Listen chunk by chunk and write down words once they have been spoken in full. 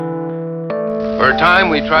For a time,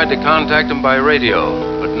 we tried to contact him by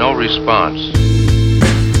radio, but no response.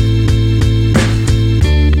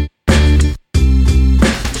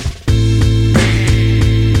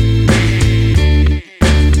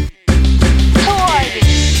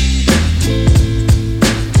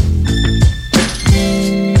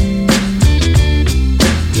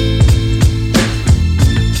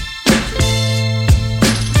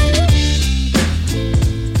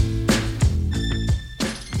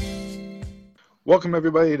 Welcome,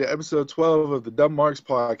 everybody, to episode 12 of the Dumb Marks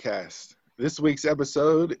podcast. This week's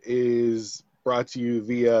episode is brought to you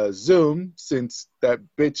via Zoom, since that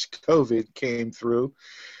bitch COVID came through.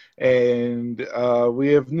 And we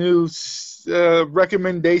have new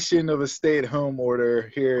recommendation of a stay-at-home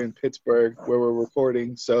order here in Pittsburgh, where we're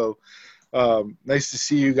recording. So nice to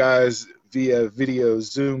see you guys via video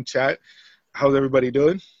Zoom chat. How's everybody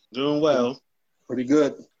doing? Doing well. Pretty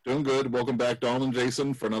good. Doing good. Welcome back, Donald and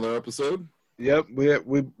Jason, for another episode. Yep,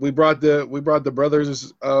 we brought the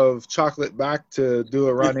brothers of chocolate back to do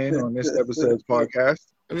a run-in on this episode's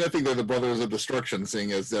podcast. I mean, I think they're the brothers of destruction,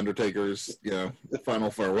 seeing as the Undertaker's,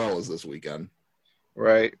 final farewell is this weekend.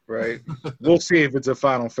 Right. We'll see if it's a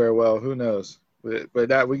final farewell. Who knows? But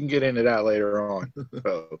that we can get into that later on.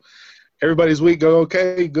 So, everybody's week go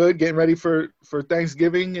okay, good, getting ready for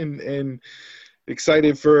Thanksgiving and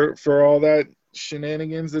excited for all that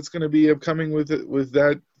shenanigans that's going to be upcoming with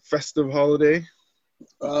that festive holiday.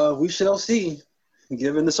 We shall see,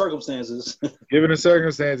 given the circumstances. Given the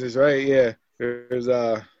circumstances, right? Yeah. There's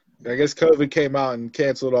I guess COVID came out and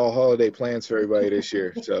canceled all holiday plans for everybody this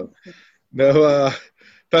year. So no,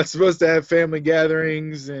 not supposed to have family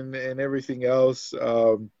gatherings and everything else.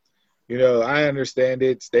 I understand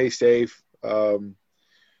it. Stay safe. We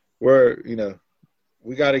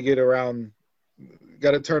got to get around.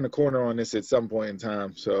 Got to turn the corner on this at some point in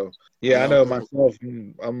time. So yeah, I know myself.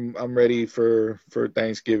 I'm ready for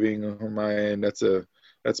Thanksgiving on my end.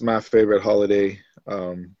 That's my favorite holiday.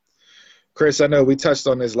 Chris, I know we touched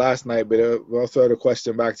on this last night, but I'll throw the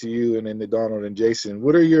question back to you and then to Donald and Jason.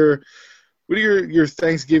 What are your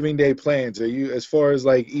Thanksgiving Day plans? Are you, as far as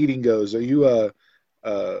like eating goes, are you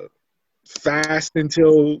fast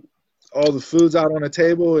until all the food's out on the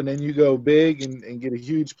table and then you go big and get a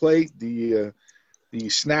huge plate? Do you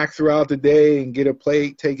snack throughout the day and get a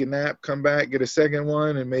plate, take a nap, come back, get a second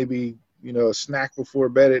one, and maybe, a snack before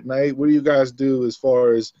bed at night? What do you guys do as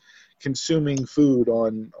far as consuming food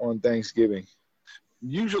on Thanksgiving?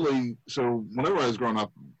 Usually, so whenever I was growing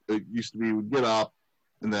up, it used to be we'd get up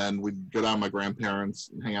and then we'd go down to my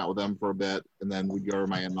grandparents and hang out with them for a bit, and then we'd go to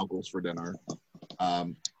my aunt and uncles for dinner.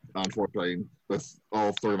 Unfortunately, with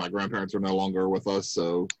all three of my grandparents are no longer with us,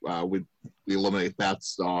 so we eliminate that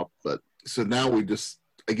stop. But so now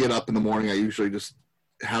I get up in the morning. I usually just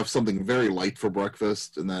have something very light for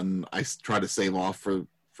breakfast, and then I try to save off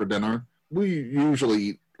for dinner. We usually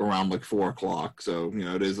eat around like 4 o'clock, so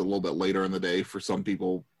it is a little bit later in the day for some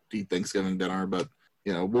people to eat Thanksgiving dinner. But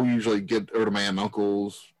we'll usually get over to my aunt and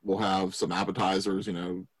uncles. We'll have some appetizers,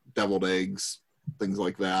 deviled eggs, things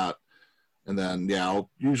like that, and then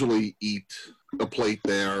I'll usually eat a plate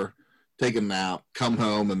there, take a nap, come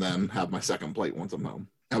home, and then have my second plate once I'm home.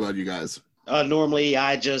 How about you guys? Normally,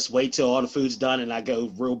 I just wait till all the food's done and I go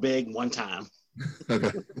real big one time. Okay.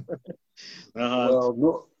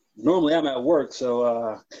 Well, normally I'm at work,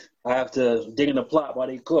 so I have to dig in the pot while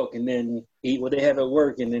they cook and then eat what they have at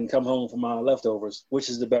work and then come home for my leftovers, which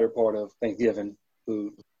is the better part of Thanksgiving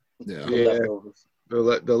food. Yeah. Leftovers.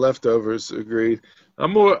 The leftovers, agreed.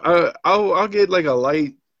 I'm more. I'll get like a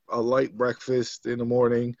light breakfast in the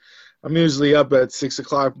morning. I'm usually up at 6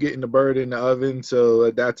 o'clock getting the bird in the oven, so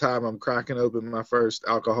at that time I'm cracking open my first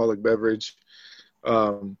alcoholic beverage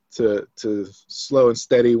to slow and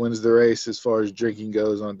steady wins the race as far as drinking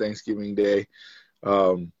goes on Thanksgiving Day.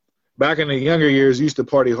 Back in the younger years, I used to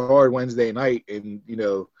party hard Wednesday night, and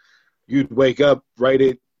you'd wake up right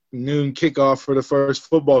at noon kickoff for the first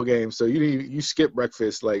football game, so you skip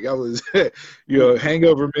breakfast. Like I was,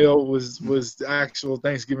 hangover meal was the actual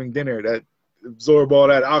Thanksgiving dinner that absorb all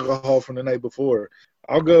that alcohol from the night before.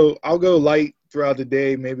 I'll go light throughout the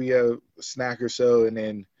day, maybe a snack or so, and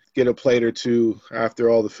then get a plate or two after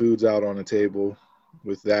all the food's out on the table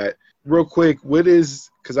with that. Real quick,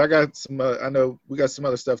 because I got some, I know we got some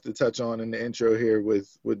other stuff to touch on in the intro here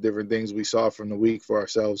with different things we saw from the week for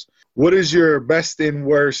ourselves. What is your best and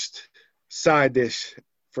worst side dish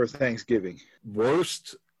for Thanksgiving?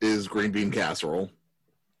 Worst is green bean casserole.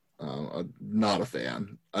 I'm not a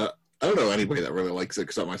fan. I don't know anybody that really likes it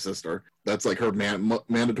except my sister. That's like her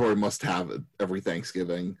mandatory must-have every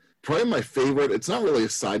Thanksgiving. Probably my favorite, it's not really a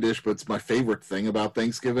side dish, but it's my favorite thing about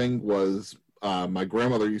Thanksgiving was my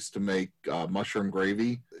grandmother used to make mushroom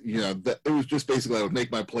gravy. You know, that it was just basically I would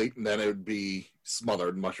make my plate and then it would be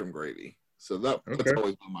smothered in mushroom gravy. So that's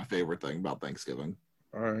always been my favorite thing about Thanksgiving.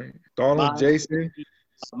 All right, Donald, Jason.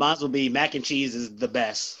 Mine will be mac and cheese is the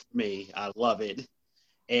best for me. I love it.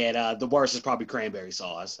 And the worst is probably cranberry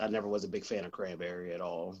sauce. I never was a big fan of cranberry at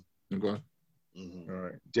all. Okay. Mm-hmm. All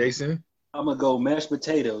right, Jason. I'm gonna go mashed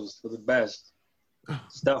potatoes for the best,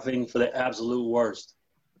 stuffing for the absolute worst.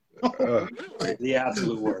 The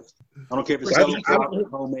absolute worst. I don't care if it's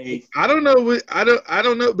homemade. I don't know. I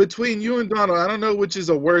don't know. Between you and Donald, I don't know which is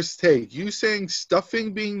a worse take. You saying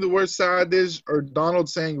stuffing being the worst side dish, or Donald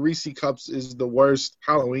saying Reese Cups is the worst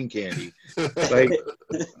Halloween candy. Like,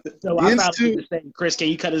 so I found the same. Chris, can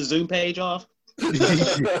you cut his Zoom page off?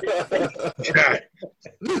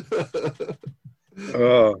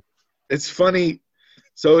 It's funny.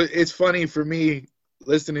 So it's funny for me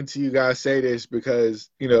listening to you guys say this because,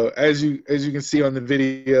 you know, as you can see on the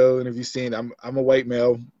video, and if you've seen, I'm a white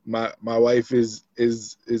male. My wife is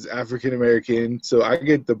African American, so I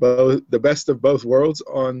get the best of both worlds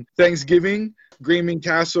on Thanksgiving. Green bean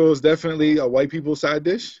casserole is definitely a white people side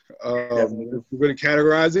dish. If we're going to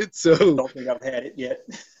categorize it, so don't think I've had it yet.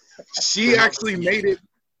 She actually made it.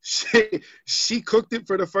 She cooked it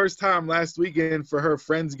for the first time last weekend for her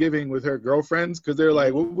Friendsgiving with her girlfriends because they're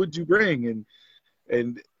like, "What would you bring?"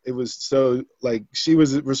 And it was so like she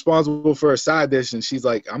was responsible for a side dish, and she's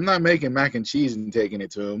like, "I'm not making mac and cheese and taking it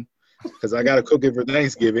to him because I got to cook it for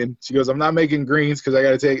Thanksgiving." She goes, "I'm not making greens because I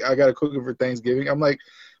got to cook it for Thanksgiving." I'm like,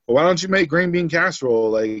 "Well, why don't you make green bean casserole?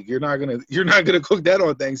 Like you're not gonna cook that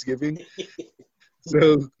on Thanksgiving."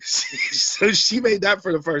 So she made that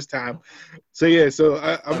for the first time. So yeah, so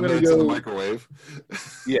I'm gonna go in the microwave.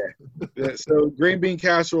 Yeah. So green bean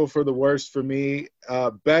casserole for the worst for me.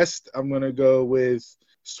 Best, I'm gonna go with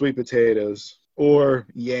sweet potatoes or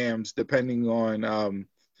yams, depending on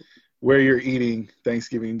where you're eating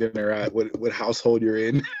Thanksgiving dinner at, what household you're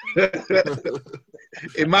in.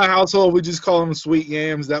 In my household, we just call them sweet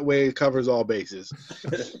yams. That way, it covers all bases.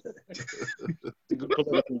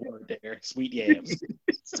 Sweet yams.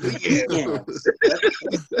 Sweet yams.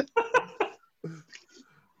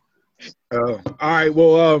 All right.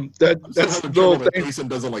 Well, that's the little thing. Jason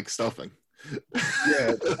doesn't like stuffing.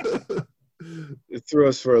 Yeah, it threw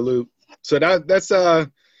us for a loop. So that's a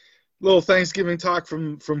little Thanksgiving talk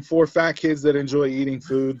from four fat kids that enjoy eating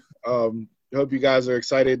food. I hope you guys are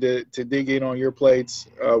excited to dig in on your plates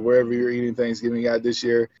wherever you're eating Thanksgiving at this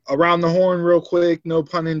year. Around the horn real quick, no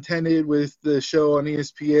pun intended with the show on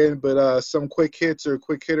ESPN, but some quick hits or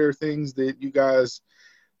quick hitter things that you guys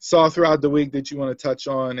saw throughout the week that you want to touch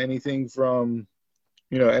on. Anything from,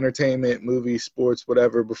 you know, entertainment, movies, sports,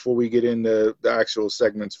 whatever, before we get into the actual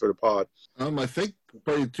segments for the pod. I think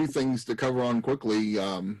probably two things to cover on quickly.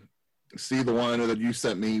 See, the one I know that you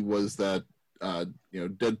sent me was that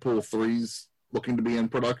Deadpool 3's looking to be in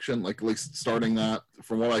production, like at least starting that.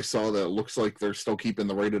 From what I saw, that it looks like they're still keeping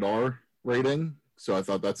the rated R rating. So I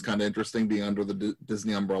thought that's kind of interesting, being under the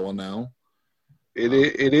Disney umbrella now. It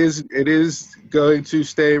is going to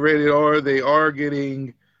stay rated R. They are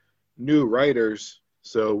getting new writers,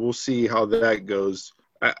 so we'll see how that goes.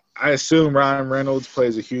 I assume Ryan Reynolds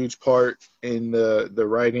plays a huge part in the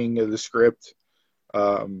writing of the script.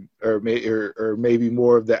 Or maybe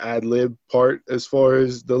more of the ad lib part as far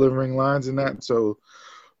as delivering lines and that. So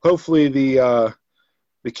hopefully the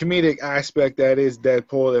comedic aspect that is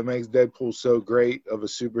Deadpool, that makes Deadpool so great of a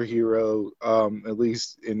superhero, at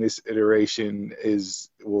least in this iteration,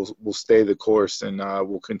 will stay the course, and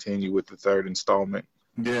will continue with the third installment.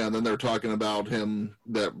 Yeah, and then they're talking about him,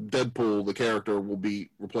 that Deadpool, the character, will be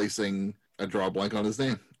replacing, I draw a blank on his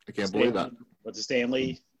name. I can't believe that. What's it, Stan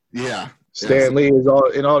Lee? Yeah. Stan Lee is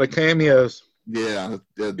in all the cameos. Yeah.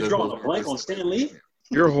 You're drawing a blank on Stan Lee?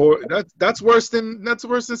 That's worse than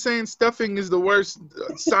saying stuffing is the worst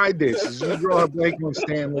side dish. You draw a blank on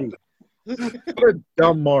Stan Lee. What a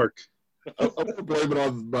dumb mark. I'm going to blame it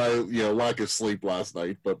on my lack of sleep last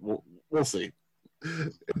night, but we'll see.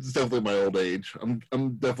 It's definitely my old age.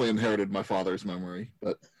 I'm definitely inherited my father's memory,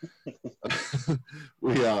 but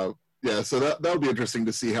so that would be interesting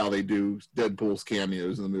to see how they do Deadpool's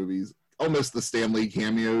cameos in the movies. I'll miss the Stan Lee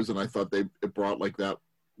cameos, and I thought it brought like that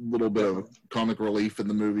little bit of comic relief in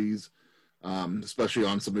the movies, especially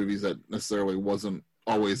on some movies that necessarily wasn't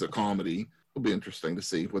always a comedy. It'll be interesting to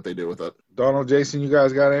see what they do with it. Donald, Jason, you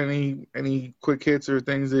guys got any quick hits or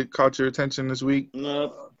things that caught your attention this week?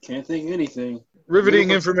 No, can't think of anything.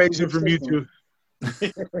 Riveting information from YouTube.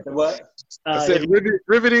 What? I said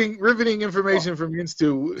riveting information from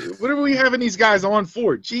YouTube. What are we having these guys on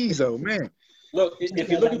for? Jeez, oh man. Look, if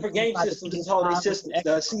you're looking for game systems this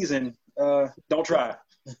holiday season, don't try.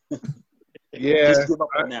 Yeah, Just give up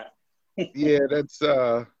on that. yeah, that's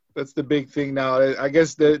the big thing now. I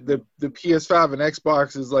guess the PS5 and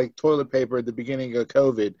Xbox is like toilet paper at the beginning of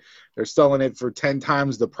COVID. They're selling it for 10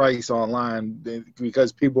 times the price online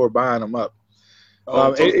because people are buying them up.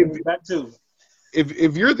 That too.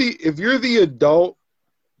 If you're the adult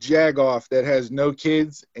jagoff that has no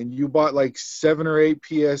kids and you bought like 7 or 8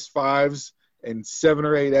 PS5s and 7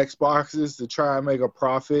 or 8 Xboxes to try and make a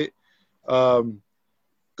profit,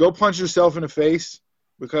 go punch yourself in the face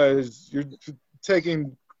because you're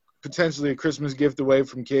taking potentially a Christmas gift away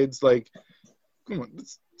from kids. Like, come on,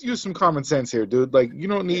 let's use some common sense here, dude. Like, you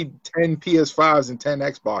don't need 10 PS5s and 10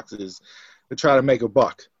 Xboxes to try to make a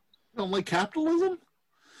buck. You don't like capitalism?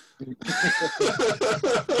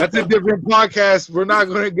 That's a different podcast. We're not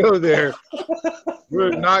going to go there.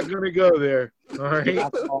 We're not going to go there. All right.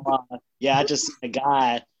 Yeah, I just seen a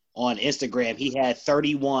guy on Instagram. He had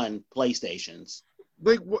 31 PlayStations.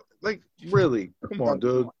 Like what? Like really? Come on,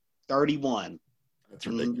 dude. 31. That's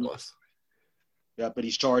ridiculous. Yeah, but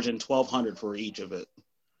he's charging $1,200 for each of it.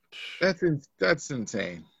 That's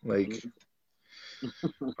insane. Like,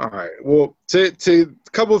 all right. Well, to a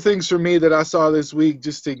couple of things for me that I saw this week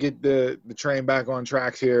just to get the train back on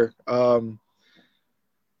track here.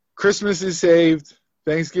 Christmas is saved.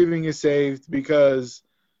 Thanksgiving is saved because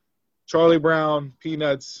Charlie Brown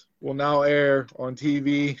Peanuts will now air on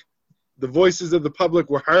TV. The voices of the public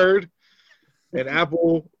were heard, and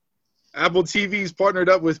Apple TV's partnered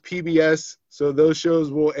up with PBS, so those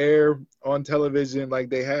shows will air on television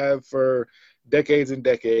like they have for decades and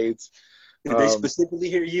decades. Did they specifically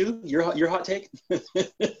hear you? Your hot take?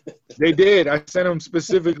 They did. I sent them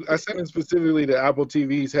specifically to Apple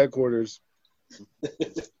TV's headquarters.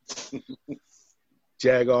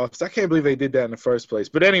 Jagoffs. I can't believe they did that in the first place.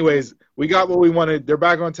 But anyways, we got what we wanted. They're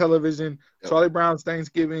back on television. Yep. Charlie Brown's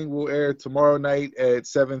Thanksgiving will air tomorrow night at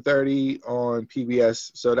 7:30 on PBS.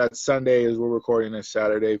 So that's Sunday as we're recording this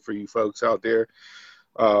Saturday for you folks out there.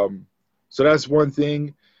 So that's one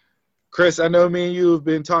thing. Chris, I know me and you have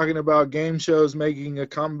been talking about game shows making a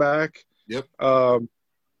comeback. Yep.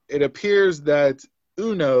 It appears that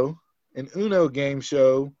an Uno game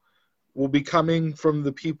show will be coming from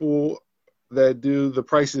the people that do The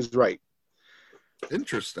Price is Right.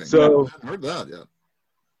 Interesting. So, I haven't heard that yet.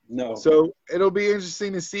 No. So it'll be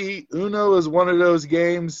interesting to see. Uno is one of those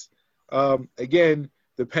games, again,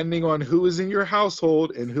 depending on who is in your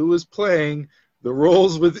household and who is playing, the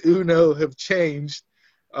rules with Uno have changed.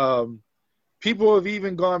 People have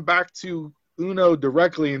even gone back to Uno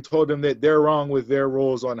directly and told them that they're wrong with their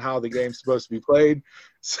rules on how the game's supposed to be played.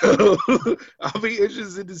 So I'll be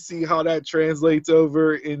interested to see how that translates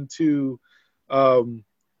over into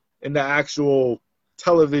in the actual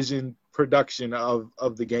television production of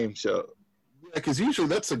the game show. Yeah, because usually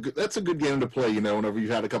that's a good game to play, whenever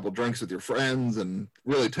you've had a couple drinks with your friends and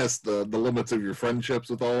really test the limits of your friendships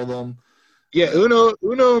with all of them. Yeah,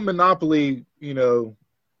 Uno Monopoly,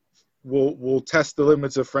 will test the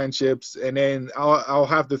limits of friendships, and then I'll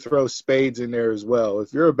have to throw spades in there as well.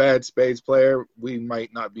 If you're a bad spades player, we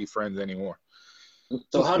might not be friends anymore.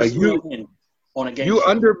 So how does you win on a game? You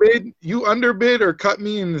underbid or cut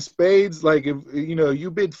me in the spades. Like if you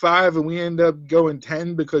bid 5 and we end up going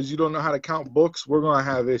 10 because you don't know how to count books, we're gonna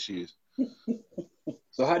have issues.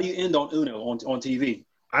 So how do you end on Uno on TV?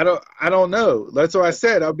 I don't know. That's what I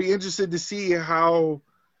said. I'll be interested to see how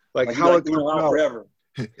how it comes out forever.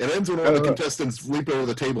 It ends when one of the contestants leap over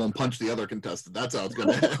the table and punch the other contestant. That's how it's going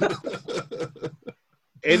to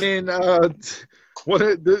end. And then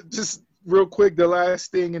just real quick, the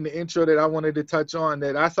last thing in the intro that I wanted to touch on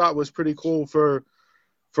that I thought was pretty cool for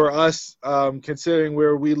us, considering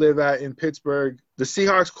where we live at in Pittsburgh. The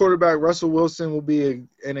Seahawks quarterback Russell Wilson will be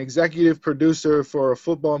an executive producer for a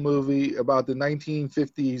football movie about the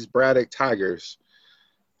 1950s Braddock Tigers.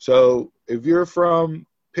 So if you're from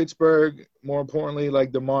Pittsburgh, more importantly,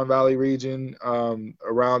 like the Mon Valley region,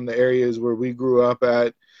 around the areas where we grew up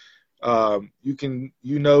at, you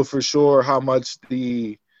for sure how much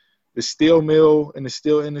the steel mill and the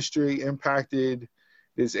steel industry impacted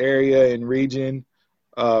this area and region.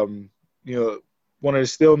 One of the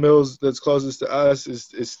steel mills that's closest to us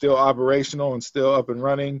is still operational and still up and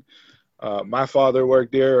running. My father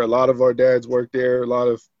worked there. A lot of our dads worked there. A lot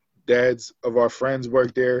of dads of our friends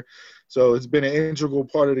worked there. So it's been an integral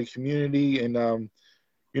part of the community, and I'll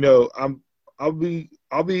be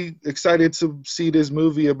excited to see this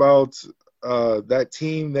movie about that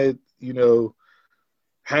team that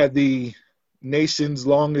had the nation's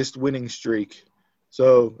longest winning streak.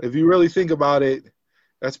 So if you really think about it,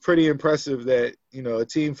 that's pretty impressive that a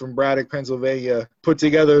team from Braddock, Pennsylvania, put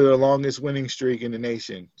together the longest winning streak in the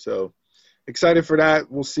nation. So excited for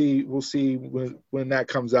that. We'll see when that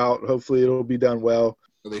comes out. Hopefully it'll be done well.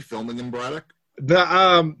 Are they filming in Braddock?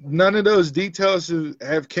 None of those details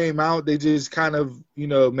have came out. They just kind of,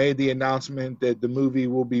 made the announcement that the movie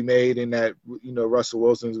will be made and that, Russell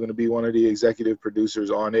Wilson is going to be one of the executive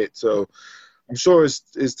producers on it. So I'm sure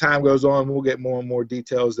as time goes on, we'll get more and more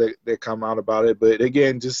details that come out about it. But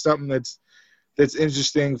again, just something that's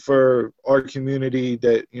interesting for our community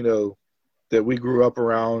that, that we grew up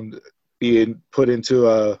around being put into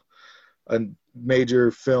a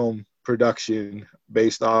major film production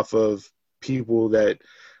based off of people that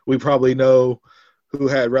we probably know who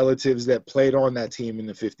had relatives that played on that team in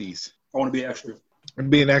the 50s. I want to be extra. And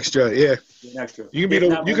be an extra, yeah. Be an extra. You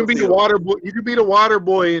can be the water boy. You can be the water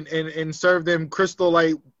boy and serve them Crystal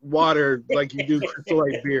Light water like you do Crystal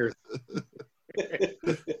Light beer.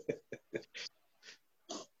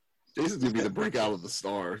 Jason's gonna be the breakout of the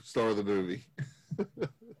star of the movie.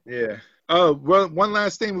 Yeah. Oh, well, one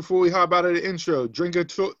last thing before we hop out of the intro. Drink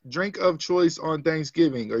of choice on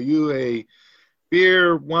Thanksgiving. Are you a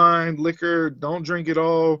beer, wine, liquor? Don't drink it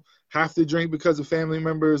all. Have to drink because of family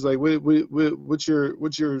members. Like, what's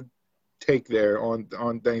your take there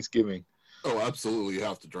on Thanksgiving? Oh, absolutely, you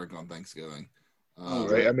have to drink on Thanksgiving.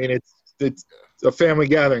 Right. I mean, it's a family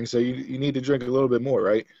gathering, so you need to drink a little bit more,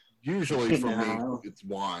 right? Usually for me, it's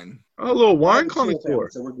wine. Oh, a little wine connoisseur.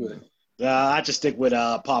 So we're good. I just stick with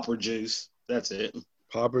pop or juice. That's it.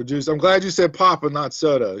 Pop or juice. I'm glad you said pop and not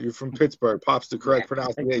soda. You're from Pittsburgh. Pop's the correct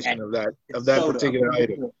pronunciation of that Soda. particular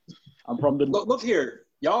item. I'm from the. Look here,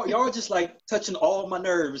 y'all are just like touching all my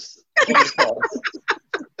nerves. On this call.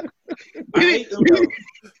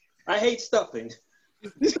 I hate stuffing.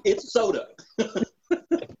 It's soda.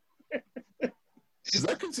 Is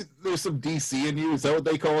that there's some DC in you? Is that what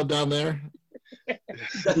they call it down there?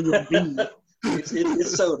 It's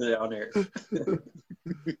soda down there.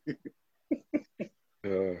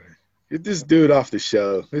 Get this dude off the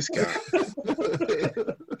show. This guy.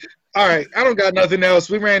 All right. I don't got nothing else.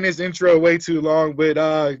 We ran this intro way too long, but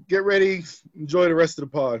get ready. Enjoy the rest of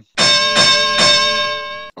the pod.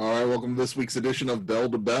 All right. Welcome to this week's edition of Bell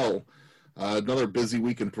to Bell. Another busy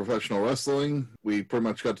week in professional wrestling. We pretty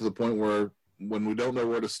much got to the point where when we don't know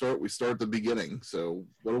where to start, we start at the beginning. So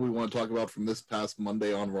what do we want to talk about from this past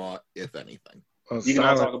Monday on Raw, if anything? You can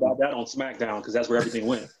all talk about that on SmackDown because that's where everything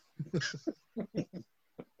went.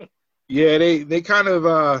 Yeah, they kind of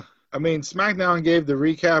SmackDown gave the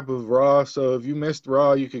recap of Raw, so if you missed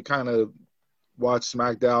Raw, you could kind of watch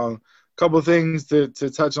SmackDown. A couple of things to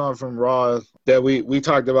touch on from Raw that we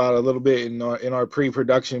talked about a little bit in our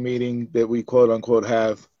pre-production meeting that we quote-unquote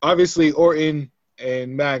have. Obviously, Orton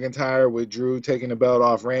and McIntyre with Drew taking the belt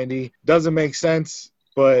off Randy. Doesn't make sense,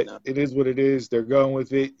 but it is what it is. They're going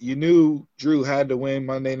with it. You knew Drew had to win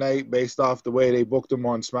Monday night based off the way they booked him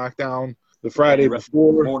on SmackDown the Friday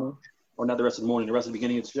before. Or not the rest of the morning, the rest of the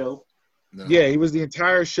beginning of the show? No. Yeah, he was the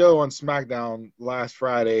entire show on SmackDown last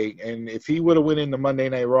Friday, and if he would have went into Monday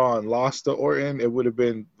Night Raw and lost to Orton, it would have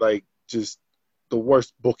been like just the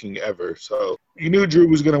worst booking ever. So you knew Drew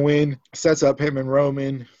was going to win. Sets up him and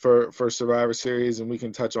Roman for Survivor Series, and we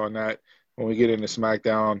can touch on that when we get into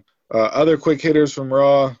SmackDown. Other quick hitters from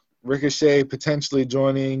Raw, Ricochet potentially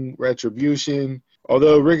joining Retribution.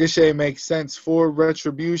 Although Ricochet makes sense for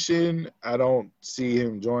Retribution, I don't see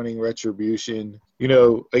him joining Retribution.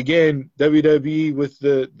 Again, WWE with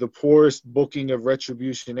the poorest booking of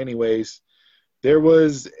Retribution anyways. There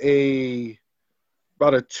was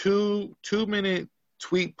about a two-minute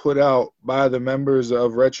tweet put out by the members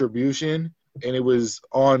of Retribution, and it was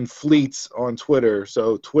on fleets on Twitter.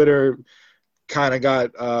 So Twitter kind of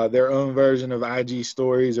got their own version of IG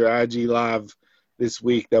Stories or IG Live this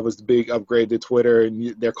week. That was the big upgrade to Twitter,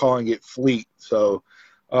 and they're calling it Fleet. So,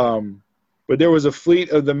 but there was a fleet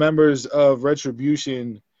of the members of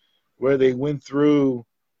Retribution where they went through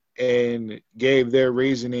and gave their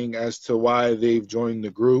reasoning as to why they've joined the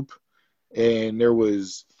group. And there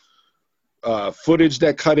was footage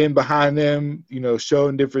that cut in behind them,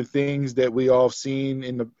 showing different things that we all seen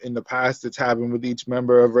in the past that's happened with each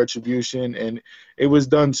member of Retribution, and it was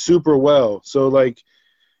done super well. So, like,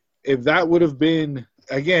 if that would have been,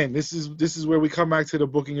 again, this is where we come back to the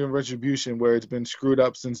booking of Retribution, where it's been screwed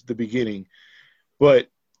up since the beginning. But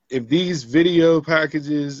if these video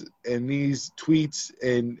packages and these tweets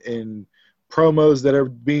and promos that are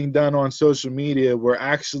being done on social media were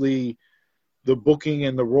actually the booking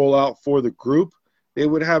and the rollout for the group, they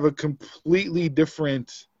would have a completely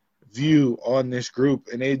different view on this group,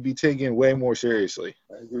 and they'd be taken way more seriously.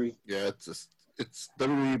 I agree. Yeah, it's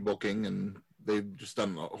WWE booking, and they've just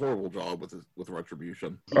done a horrible job with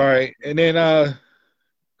Retribution. All right, and then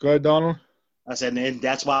go ahead, Donald. I said, and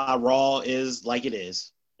that's why Raw is like it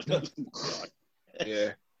is.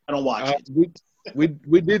 Yeah. I don't watch it.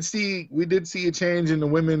 We did see a change in the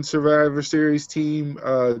women's Survivor Series team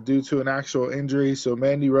due to an actual injury. So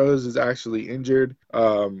Mandy Rose is actually injured.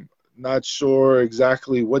 Not sure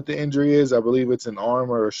exactly what the injury is. I believe it's an arm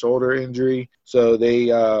or a shoulder injury. So they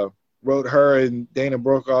wrote her and Dana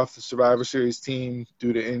Brooke off the Survivor Series team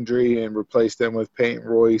due to injury and replaced them with Peyton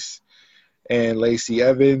Royce and Lacey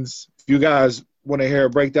Evans. If you guys want to hear a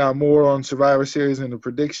breakdown more on Survivor Series and the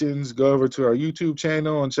predictions, go over to our YouTube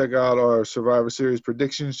channel and check out our Survivor Series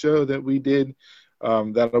prediction show that we did.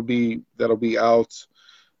 That'll be out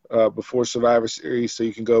before Survivor Series, so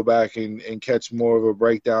you can go back and catch more of a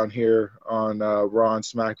breakdown here on Raw and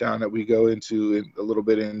SmackDown that we go into a little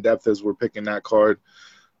bit in depth as we're picking that card.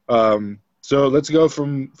 So let's go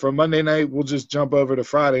from Monday night. We'll just jump over to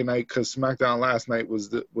Friday night because SmackDown last night was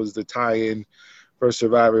the tie-in for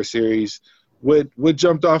Survivor Series. What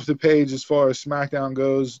jumped off the page as far as SmackDown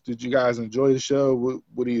goes? Did you guys enjoy the show?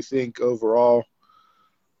 What do you think overall?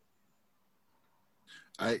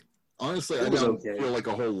 I don't feel like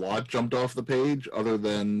a whole lot jumped off the page other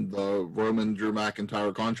than the Roman Drew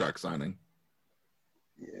McIntyre contract signing.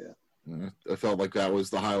 Yeah. I felt like that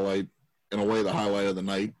was the highlight, in a way, the highlight of the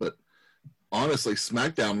night. But honestly,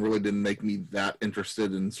 SmackDown really didn't make me that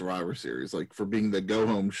interested in Survivor Series. Like, for being the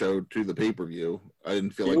go-home show to the pay-per-view, I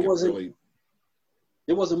didn't feel like it really...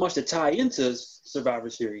 There wasn't much to tie into Survivor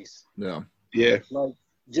Series. Yeah. Yeah. Like,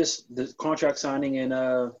 just the contract signing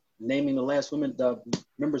and naming the last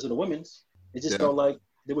members of the women's. It just felt like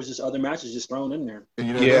there was just other matches just thrown in there.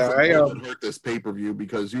 And, I hurt this pay-per-view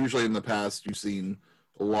because usually in the past you've seen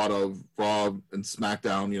a lot of Raw and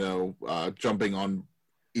SmackDown, jumping on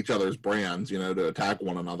each other's brands, to attack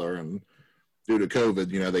one another. And due to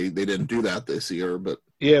COVID, they didn't do that this year. But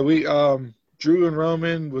yeah, we Drew and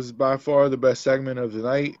Roman was by far the best segment of the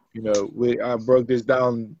night. I broke this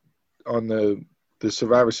down on the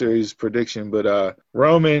Survivor Series prediction, but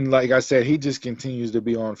Roman, like I said, he just continues to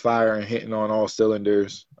be on fire and hitting on all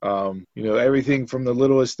cylinders. Everything from the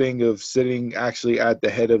littlest thing of sitting actually at the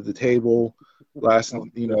head of the table last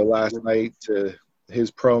night to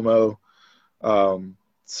his promo.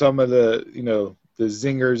 Some of the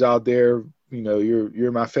zingers out there.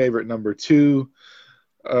 You're my favorite number 2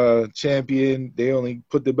 champion. They only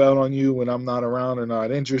put the belt on you when I'm not around or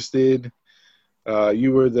not interested.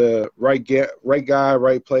 You were the right guy,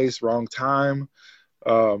 right place, wrong time.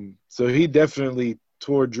 So he definitely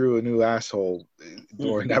tore Drew a new asshole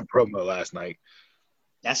during that promo last night.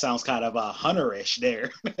 That sounds kind of Hunter-ish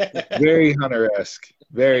there. Very Hunter-esque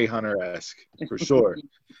for sure.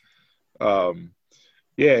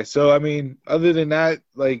 Yeah. So I mean, other than that,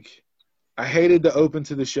 like, I hated the open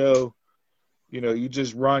to the show. You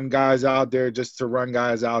just run guys out there just to run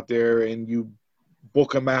guys out there, and you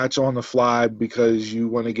book a match on the fly because you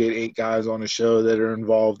want to get 8 guys on the show that are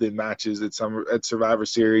involved in matches at Survivor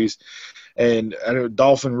Series. And I know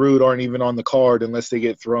Dolph and Rude aren't even on the card unless they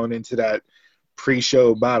get thrown into that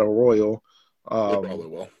pre-show battle royal. They probably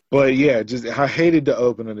will. But yeah, I hated the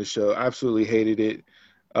open of the show. Absolutely hated it.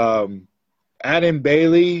 Adding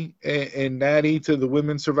Bayley and Natty to the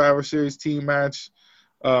Women's Survivor Series team match,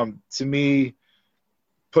 to me,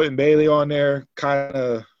 putting Bayley on there kind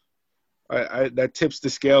of that tips the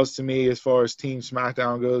scales to me as far as Team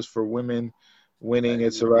SmackDown goes for women winning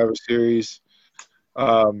at Survivor Series.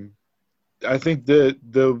 I think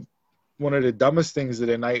the one of the dumbest things of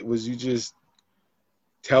the night was you just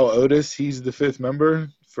tell Otis he's the 5th member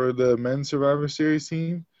for the men's Survivor Series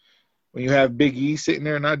team when you have Big E sitting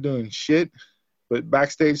there not doing shit but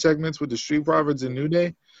backstage segments with the Street Profits and New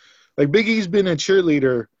Day. Like, Big E's been a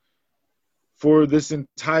cheerleader for this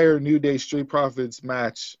entire New Day Street Profits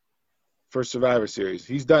match for Survivor Series.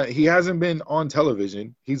 He hasn't been on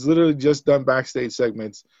television. He's literally just done backstage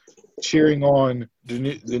segments cheering on the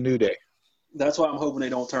New Day. That's why I'm hoping they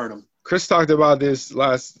don't turn him. Chris talked about this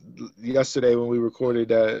yesterday when we recorded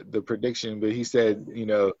the prediction, but he said,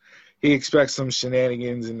 he expects some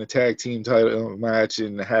shenanigans in the tag team title match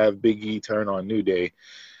and have Big E turn on New Day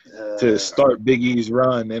to start Big E's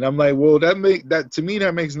run. And I'm like, well, that to me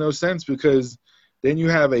that makes no sense, because then you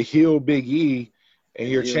have a heel Big E and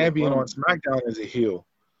your champion on SmackDown is a heel.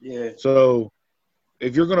 Yeah. So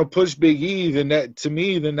if you're gonna push Big E, then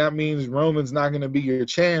that means Roman's not gonna be your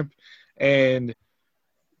champ, and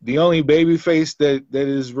the only babyface that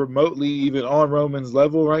is remotely even on Roman's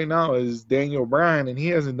level right now is Daniel Bryan, and he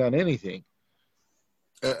hasn't done anything.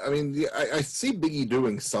 I see Big E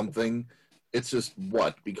doing something. It's just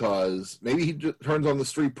because maybe he just turns on the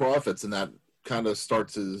Street Profits and that kind of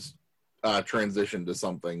starts his transition to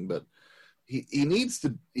something. But he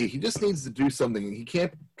just needs to do something. He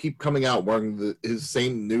can't keep coming out wearing his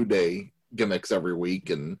same New Day gimmicks every week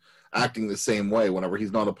and acting the same way whenever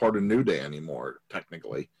he's not a part of New Day anymore,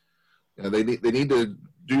 technically. They need to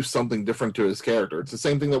do something different to his character. It's the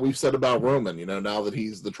same thing that we've said about Roman, now that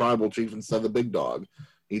he's the tribal chief instead of the big dog.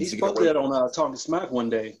 He spoke to that on Talking Smack one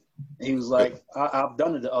day. He was like, I've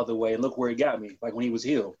done it the other way, and look where it got me, like when he was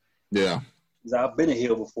heel. Yeah. I've been a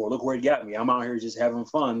heel before. Look where it got me. I'm out here just having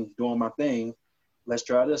fun, doing my thing. Let's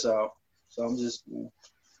try this out. So I'm just.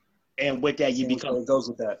 And with that, you become. It goes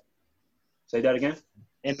with that. Say that again.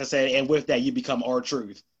 And with that, you become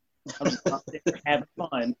R-Truth. I'm just out there having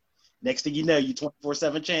fun. Next thing you know, you're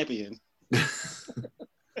 24/7 champion.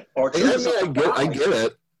 I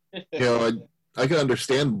get it. I can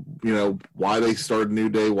understand, why they started New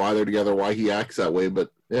Day, why they're together, why he acts that way.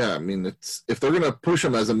 But yeah, I mean, if they're gonna push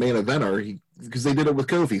him as a main eventer, because they did it with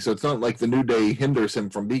Kofi, so it's not like the New Day hinders him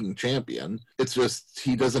from being champion. It's just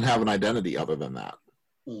he doesn't have an identity other than that.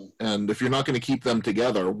 And if you're not going to keep them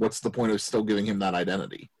together, what's the point of still giving him that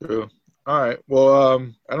identity? True. All right. Well,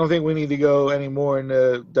 I don't think we need to go any more in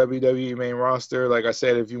the WWE main roster. Like I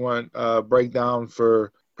said, if you want a breakdown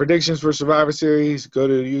for predictions for Survivor Series, go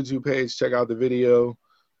to the YouTube page, check out the video.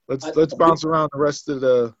 Let's bounce around the rest of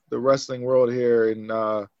the wrestling world here, and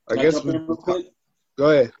I guess go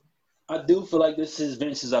ahead. I do feel like this is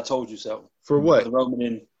Vince's "I told you so." For what? Roman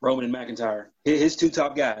and McIntyre, his two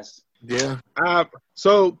top guys. Yeah.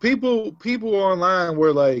 So people online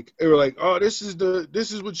were like, oh, this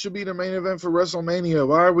is what should be the main event for WrestleMania.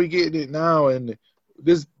 Why are we getting it now? And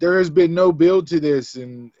there has been no build to this,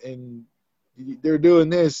 and they're doing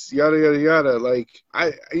this, yada yada yada. Like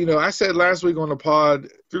I said last week on the pod,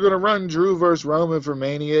 if you're gonna run Drew versus Roman for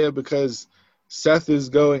Mania because Seth is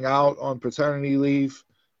going out on paternity leave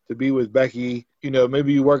to be with Becky,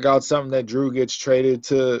 maybe you work out something that Drew gets traded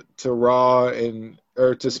to Raw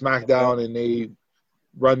or to SmackDown, and they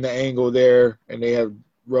run the angle there, and they have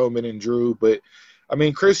Roman and Drew. But I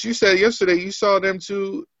mean, Chris, you said yesterday you saw them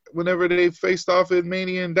two whenever they faced off at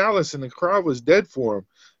Mania in Dallas, and the crowd was dead for them.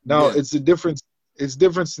 Now it's a different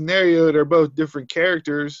scenario. They're both different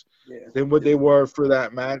characters than what they were for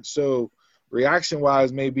that match. So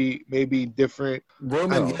reaction-wise, maybe different.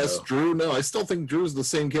 Roman, yes. Drew, no. I still think Drew's the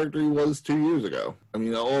same character he was 2 years ago. I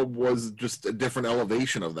mean, it all was just a different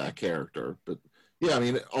elevation of that character. But yeah, I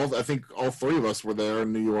mean, I think all three of us were there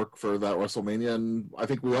in New York for that WrestleMania, and I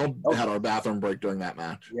think we all had our bathroom break during that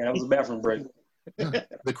match. Yeah, it was a bathroom break. Yeah,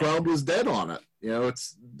 the crowd was dead on it.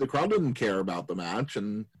 The crowd didn't care about the match,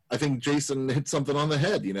 and I think Jason hit something on the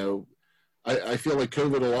head. I feel like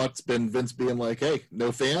COVID a lot's been Vince being like, hey,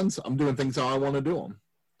 no fans, I'm doing things how I want to do them.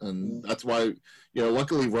 And that's why,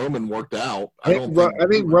 luckily Roman worked out. I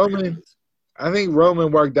think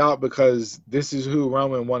Roman worked out because this is who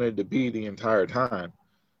Roman wanted to be the entire time.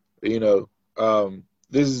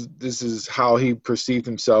 This is how he perceived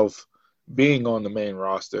himself being on the main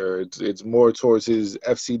roster. It's more towards his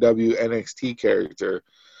FCW NXT character.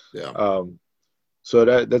 Yeah. So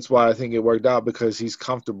that's why I think it worked out, because he's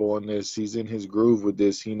comfortable in this. He's in his groove with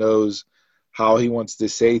this. He knows how he wants to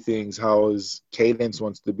say things, how his cadence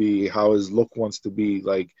wants to be, how his look wants to be.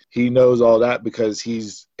 Like, he knows all that because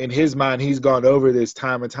he's, in his mind, he's gone over this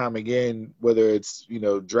time and time again, whether it's,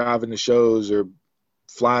 driving the shows or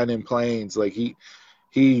flying in planes. Like,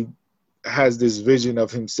 he has this vision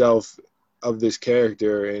of himself, of this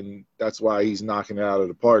character, and that's why he's knocking it out of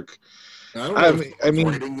the park. I don't know if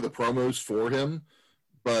writing the promos for him,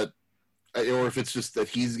 or if it's just that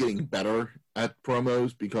he's getting better at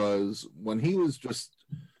promos, because when he was just,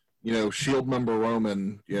 Shield member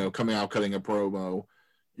Roman, coming out cutting a promo,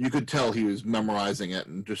 you could tell he was memorizing it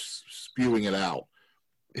and just spewing it out.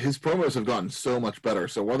 His promos have gotten so much better.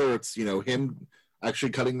 So whether it's, him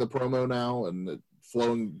actually cutting the promo now and it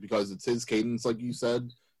flowing because it's his cadence, like you said,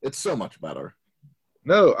 it's so much better.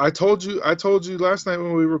 No, I told you last night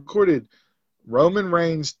when we recorded, Roman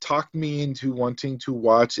Reigns talked me into wanting to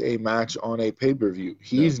watch a match on a pay-per-view.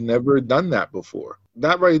 He's never done that before.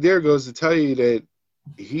 That right there goes to tell you that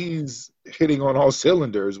he's hitting on all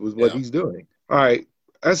cylinders with what he's doing. All right,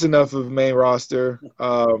 that's enough of main roster.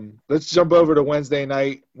 Let's jump over to Wednesday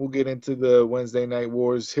night. We'll get into the Wednesday night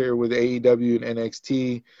wars here with AEW and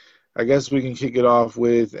NXT. I guess we can kick it off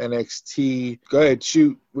with NXT. Go ahead,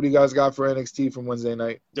 shoot. What do you guys got for NXT from Wednesday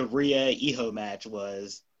night? The Rhea Iho match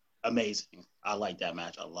was amazing. I like that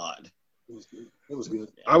match a lot. It was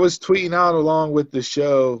good. I was tweeting out along with the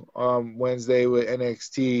show Wednesday with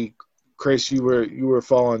NXT. Chris, you were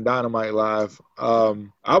following Dynamite Live.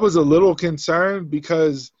 I was a little concerned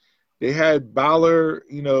because they had Balor,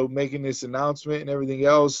 making this announcement and everything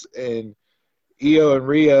else, and Io and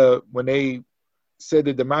Rhea, when they said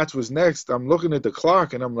that the match was next, I'm looking at the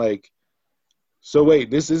clock and I'm like, so wait,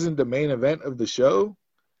 this isn't the main event of the show?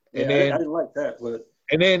 And Yeah, then I didn't like that, but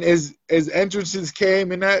and then as entrances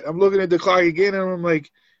came and that, I'm looking at the clock again and I'm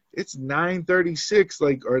like, it's 9:36.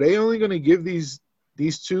 Like, are they only going to give these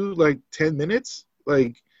two like 10 minutes?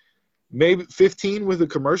 Like maybe 15 with a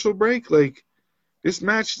commercial break? Like this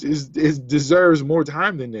match is deserves more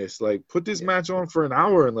time than this. Like put this match on for an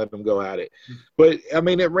hour and let them go at it. But I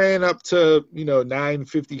mean, it ran up to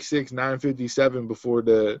 9:56, 9:57 before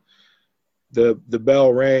the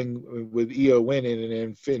bell rang with Io winning, and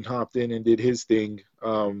then Finn hopped in and did his thing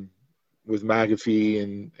with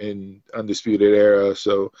McAfee and Undisputed Era.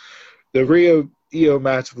 So the Rhea Io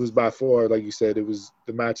match was by far, like you said, it was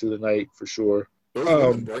the match of the night for sure. Those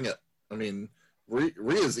women bring it. I mean,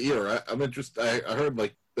 Rhea's ear, I'm interested. I heard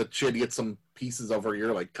like that she had to get some pieces of her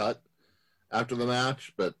ear like cut after the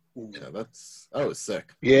match, but yeah, that was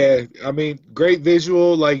sick. Yeah, I mean, great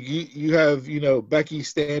visual. Like you have Becky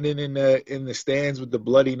standing in the stands with the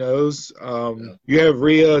bloody nose. You have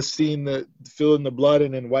Rhea feeling the blood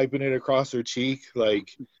and then wiping it across her cheek.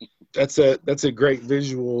 Like that's a great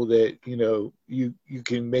visual that you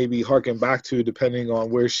can maybe harken back to depending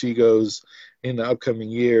on where she goes in the upcoming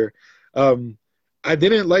year. I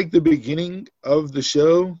didn't like the beginning of the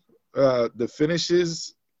show. The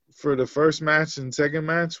finishes for the first match and second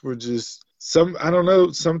match were just I don't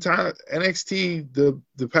know, sometimes NXT,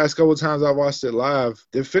 the past couple of times I watched it live,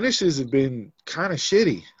 the finishes have been kind of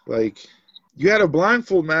shitty. Like you had a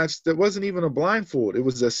blindfold match that wasn't even a blindfold. It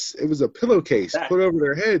was a pillowcase put over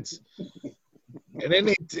their heads. And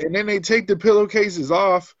then they take the pillowcases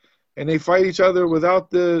off and they fight each other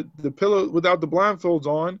without the blindfolds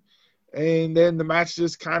on. And then the match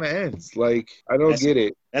just kind of ends. Like, I don't get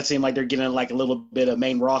it. That seemed like they're getting like a little bit of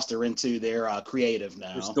main roster into their creative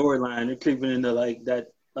now. The storyline, they're creeping into like that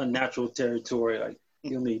unnatural territory. Like,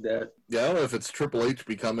 you'll need that. Yeah, I don't know if it's Triple H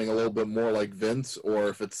becoming a little bit more like Vince or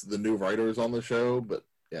if it's the new writers on the show, but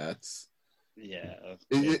yeah,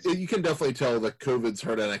 you can definitely tell that COVID's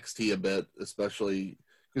hurt NXT a bit, especially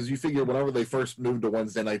because you figure whenever they first moved to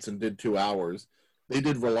Wednesday nights and did 2 hours, they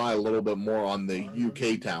did rely a little bit more on the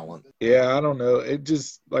UK talent. Yeah, I don't know. It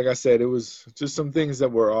just, like I said, it was just some things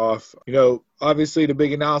that were off. Obviously the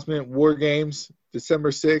big announcement, War Games,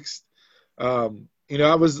 December 6th. I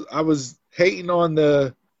was hating on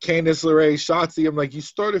the Candice LeRae Shotzi. I'm like, you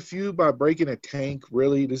start a feud by breaking a tank?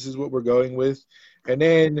 Really? This is what we're going with? And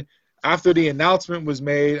then after the announcement was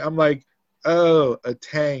made, I'm like, oh, a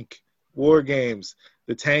tank, War Games.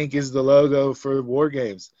 The tank is the logo for War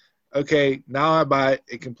Games. Okay, now I buy it.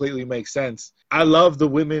 It completely makes sense. I love the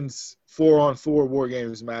women's 4-on-4 War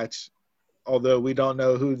Games match, although we don't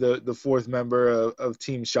know who the fourth member of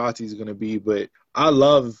Team Shotzi is going to be. But I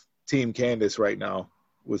love Team Candice right now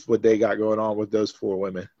with what they got going on with those 4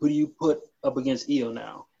 women. Who do you put up against Io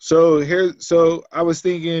now? So I was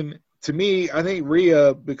thinking, to me, I think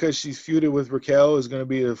Rhea, because she's feuded with Raquel, is going to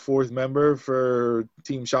be the fourth member for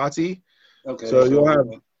Team Shotzi. Okay. So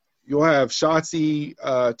you'll have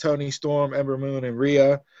Shotzi, Toni Storm, Ember Moon, and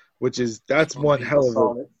Rhea, that's one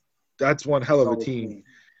hell of a team.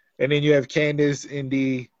 And then you have Candice,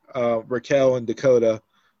 Indy, Raquel, and Dakota.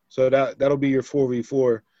 So that'll be your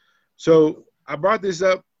 4v4. So I brought this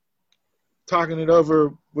up, talking it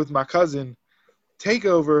over with my cousin.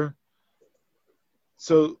 TakeOver.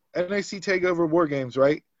 So NXT TakeOver War Games,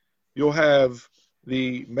 right? You'll have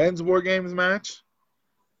the men's War Games match.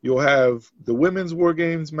 You'll have the women's War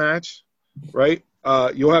Games match, right?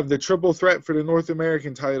 You'll have the triple threat for the North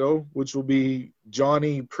American title, which will be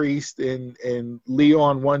Johnny, Priest, and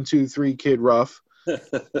Leon 1-2-3 Kid Ruff.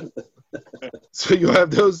 So you'll have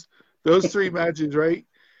those 3 matches, right?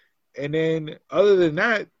 And then other than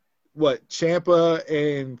that, Ciampa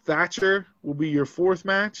and Thatcher will be your 4th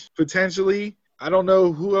match, potentially. I don't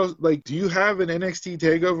know who else. Like, do you have an NXT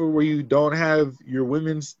TakeOver where you don't have your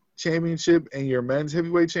women's championship and your men's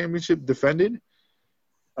heavyweight championship defended?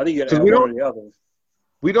 I think you got to have one or the other.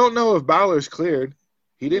 We don't know if Balor's cleared.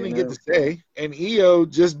 He didn't get to say. And Io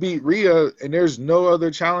just beat Rhea, and there's no other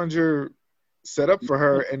challenger set up for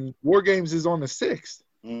her. And War Games is on the 6th.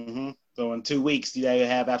 Mm-hmm. So in 2 weeks, they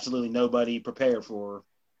have absolutely nobody prepared for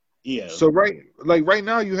Io. So right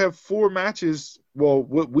now, you have 4 matches. Well,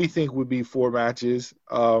 what we think would be 4 matches.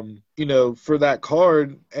 For that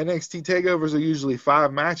card, NXT TakeOvers are usually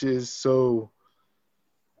 5 matches. So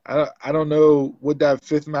I don't know what that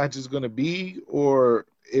 5th match is going to be, or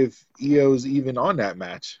if Io's even on that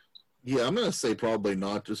match. Yeah, I'm going to say probably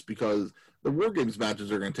not, just because the War Games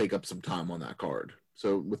matches are going to take up some time on that card.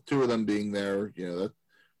 So with 2 of them being there,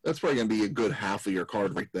 that's probably going to be a good half of your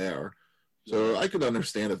card right there. So I could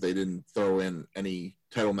understand if they didn't throw in any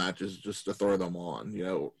title matches just to throw them on,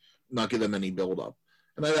 not give them any build up.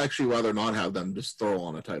 And I'd actually rather not have them just throw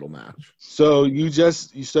on a title match. So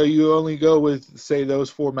you only go with, say, those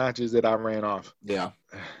 4 matches that I ran off. Yeah.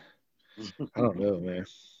 I don't know, man.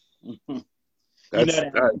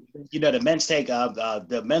 The men's take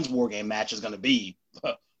the men's war game match is going to be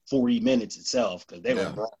 40 minutes itself because they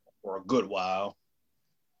were for a good while.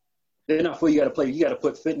 They're not full. You got to play. You got to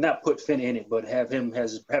put Finn, not put Finn in it, but have him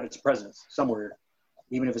have its presence somewhere,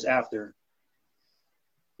 even if it's after.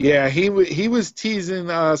 Yeah, he was teasing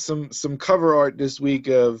some cover art this week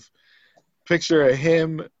of picture of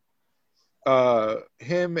him,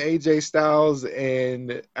 AJ Styles,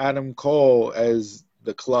 and Adam Cole as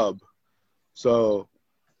the club. So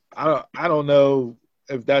I don't know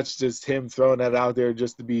if that's just him throwing that out there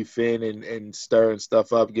just to be Finn and stirring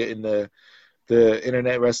stuff up, getting the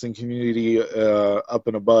internet wrestling community up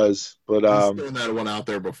in a buzz. But he's thrown that one out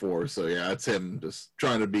there before, so yeah, it's him just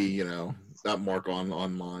trying to be, that mark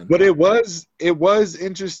online. But it was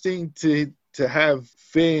interesting to have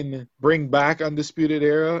Finn bring back Undisputed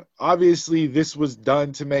Era. Obviously, this was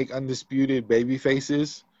done to make Undisputed baby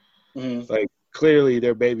faces. Mm-hmm. Like, clearly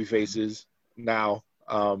they're baby faces now.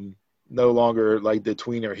 No longer like the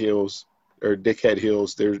tweener heels or dickhead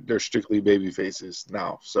heels. They're strictly baby faces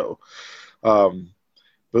now. So,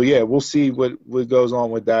 but yeah, we'll see what goes on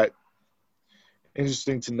with that.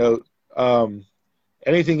 Interesting to note.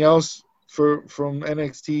 Anything else from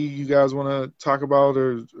NXT you guys want to talk about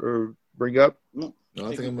or bring up? No,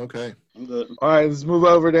 I think I'm okay. I'm good. All right, let's move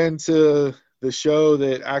over then to the show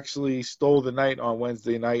that actually stole the night on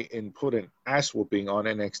Wednesday night and put an ass whooping on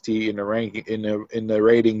NXT in the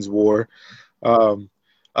ratings war.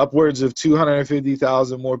 Upwards of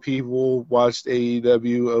 250,000 more people watched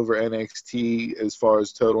AEW over NXT as far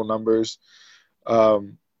as total numbers.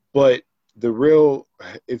 But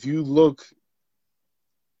if you look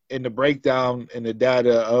in the breakdown and the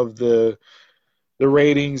data of the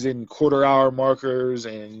ratings and quarter hour markers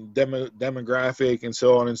and demographic and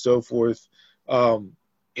so on and so forth,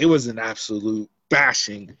 it was an absolute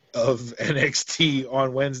bashing of NXT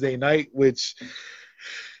on Wednesday night, which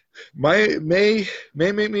may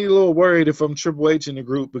make me a little worried if I'm Triple H in the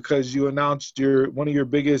group, because you announced one of your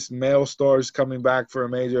biggest male stars coming back for a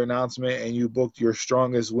major announcement and you booked your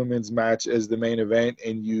strongest women's match as the main event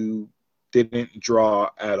and you didn't draw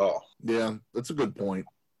at all. Yeah, that's a good point.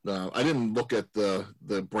 I didn't look at the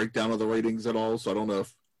breakdown of the ratings at all, so I don't know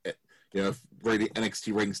if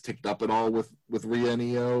NXT ratings ticked up at all with Rhea and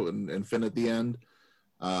Io and Finn at the end.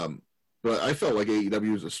 But I felt like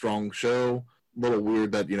AEW was a strong show. A little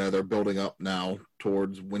weird that they're building up now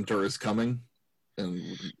towards Winter is Coming,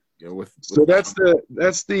 and so that's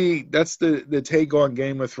the take on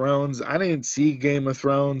Game of Thrones. I didn't see Game of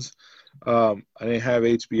Thrones. I didn't have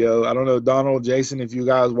HBO. I don't know, Donald, Jason, if you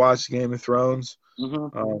guys watched Game of Thrones.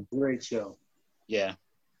 Mm-hmm. Great show. Yeah,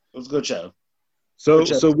 it was a good show. So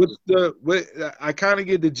what's I kind of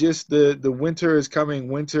get the gist. The Winter is Coming.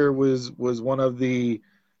 Winter was one of the,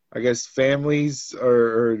 I guess, families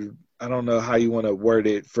or I don't know how you want to word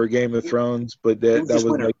it for Game of Thrones, but that was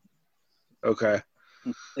like, okay.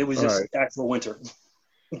 It was just actual winter.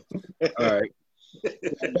 All right.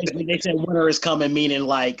 Basically, they said winter is coming, meaning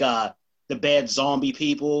like the bad zombie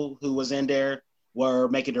people who was in there were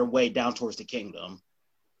making their way down towards the kingdom.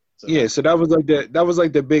 So, yeah, so that was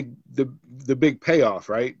like the big payoff,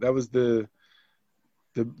 right? That was the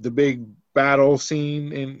big battle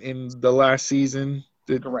scene in the last season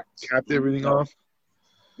that correct. Capped everything off.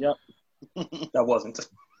 Yep. That wasn't.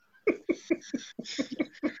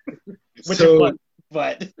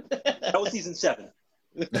 But that was season 7.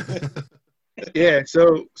 Yeah,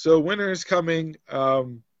 so Winter is Coming.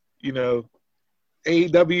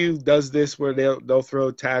 AEW does this where they'll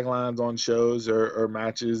throw taglines on shows or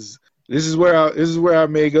matches. This is where I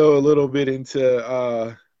may go a little bit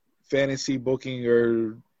into fantasy booking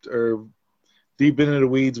or deep into the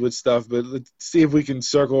weeds with stuff, but let's see if we can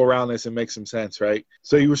circle around this and make some sense, right?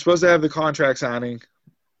 So you were supposed to have the contract signing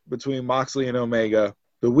between Moxley and Omega.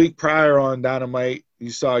 The week prior on Dynamite, you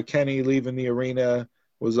saw Kenny leaving the arena,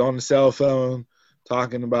 was on the cell phone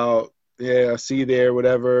talking about, yeah, see you there,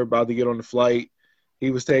 whatever, about to get on the flight. He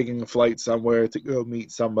was taking a flight somewhere to go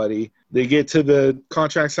meet somebody. They get to the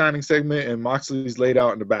contract signing segment, and Moxley's laid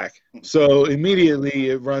out in the back. So immediately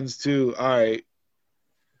it runs to, all right,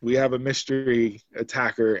 we have a mystery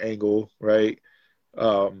attacker angle, right?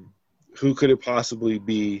 Who could it possibly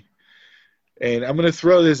be? And I'm going to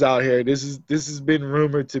throw this out here. This has been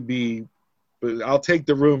rumored to be, but I'll take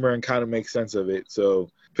the rumor and kind of make sense of it. So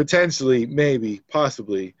potentially, maybe,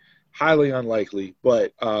 possibly, highly unlikely,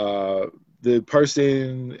 but the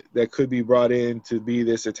person that could be brought in to be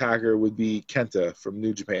this attacker would be Kenta from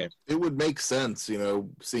New Japan. It would make sense,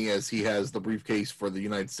 seeing as he has the briefcase for the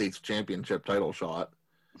United States Championship title shot.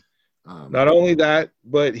 Not only that,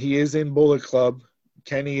 but he is in Bullet Club.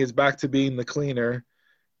 Kenny is back to being the cleaner.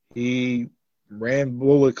 He ran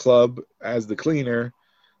Bullet Club as the cleaner.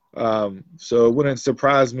 So it wouldn't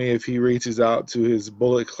surprise me if he reaches out to his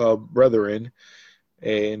Bullet Club brethren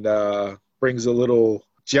and brings a little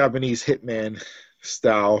Japanese hitman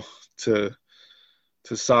style to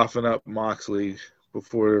soften up Moxley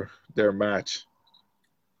before their match.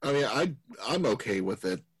 I mean, I'm okay with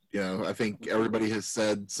it. I think everybody has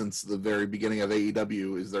said since the very beginning of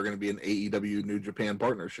AEW is there going to be an AEW New Japan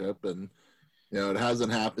partnership, and it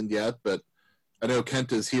hasn't happened yet. But I know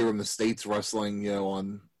Kenta's here in the States wrestling,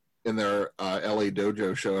 in their LA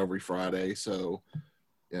Dojo show every Friday. So,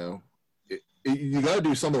 you got to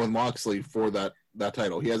do something with Moxley for that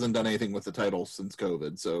title. He hasn't done anything with the title since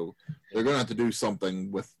COVID, so they're going to have to do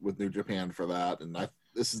something with New Japan for that. And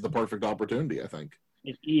this is the perfect opportunity, I think.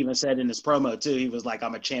 He even said in his promo too, he was like,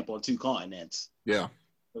 "I'm a champ on 2 continents." Yeah.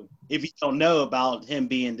 If you don't know about him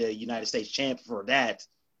being the United States champ for that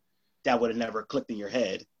would have never clicked in your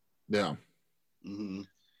head. Yeah. Mm-hmm.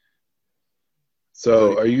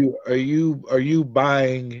 So are you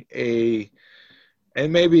buying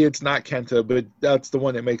and maybe it's not Kenta, but that's the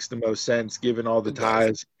one that makes the most sense given all the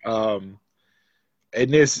ties. And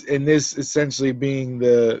this essentially being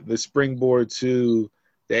the springboard to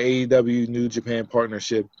the AEW New Japan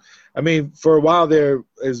partnership. I mean, for a while there,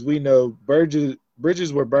 as we know,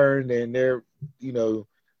 bridges were burned, and there,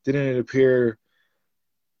 didn't appear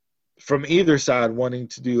from either side wanting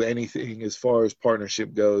to do anything as far as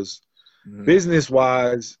partnership goes. Mm-hmm.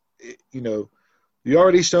 Business-wise, you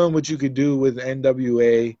already shown what you could do with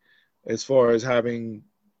NWA as far as having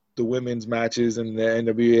the women's matches and the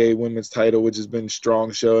NWA women's title, which has been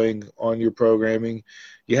strong showing on your programming.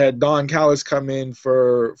 You had Don Callis come in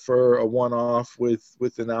for a one-off with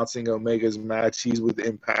announcing Omega's match. He's with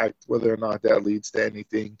Impact, whether or not that leads to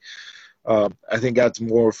anything. I think that's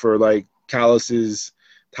more for like Callis's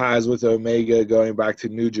ties with Omega going back to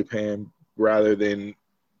New Japan rather than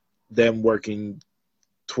them working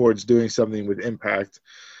towards doing something with Impact.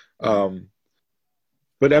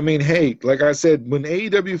 But I mean, hey, like I said, when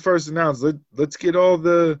AEW first announced, let's get all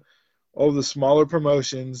the smaller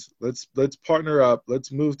promotions. Let's partner up.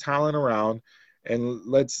 Let's move talent around, and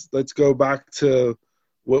let's go back to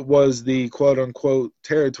what was the quote unquote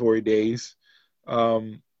territory days,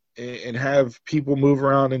 and have people move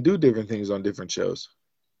around and do different things on different shows.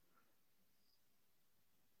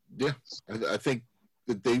 Yeah, I think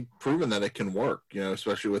that they've proven that it can work.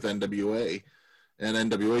 Especially with NWA,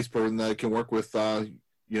 and NWA's proven that it can work with the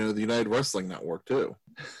United Wrestling Network too.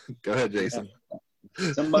 Go ahead, Jason.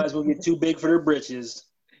 Somebody's gonna get too big for their britches.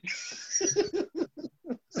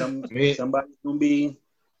 Somebody's gonna be.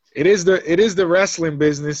 It is the wrestling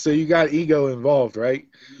business, so you got ego involved, right?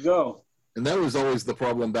 Go. And that was always the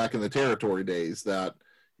problem back in the territory days. That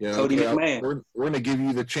Cody McMahon. We're gonna give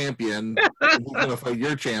you the champion. Who's gonna fight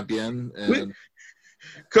your champion? And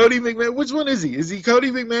Cody McMahon. Which one is he? Is he Cody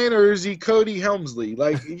McMahon or is he Cody Helmsley?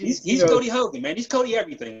 Like he's Cody Hogan, man. He's Cody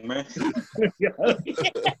everything, man.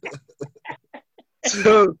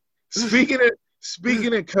 So speaking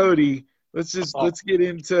of Cody, let's get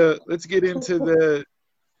into the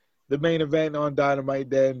main event on Dynamite.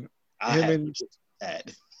 Then him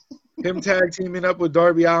tag teaming up with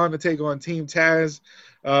Darby Allin to take on Team Taz.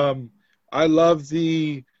 I love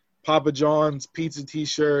the Papa John's pizza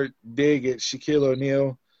T-shirt dig at Shaquille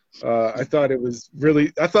O'Neal. I thought it was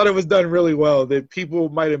done really well. That people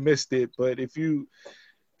might have missed it, but if you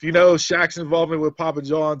know Shaq's involvement with Papa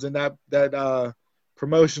John's and that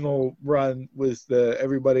promotional run with the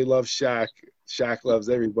Everybody Loves Shaq, Shaq Loves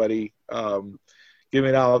Everybody,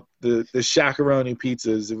 giving out the Shaq-a-roni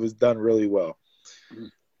pizzas, it was done really well.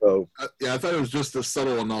 So I thought it was just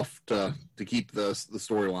subtle enough to keep the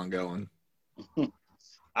storyline going.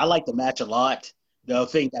 I like the match a lot. The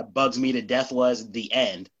thing that bugs me to death was the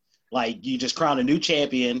end. Like, you just crown a new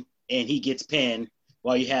champion, and he gets pinned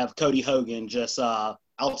while you have Cody Hogan just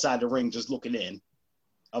outside the ring just looking in.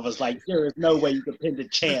 I was like, there is no way you can pin the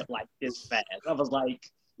champ like this fast. I was like,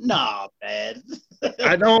 nah, man.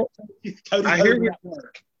 I don't. I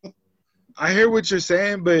hear what you're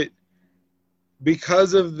saying, but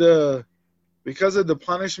because of the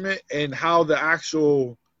punishment and how the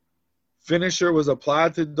actual finisher was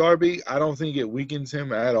applied to Darby, I don't think it weakens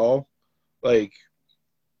him at all. Like,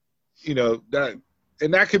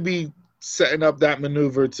 that could be setting up that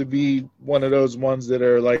maneuver to be one of those ones that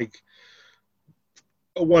are like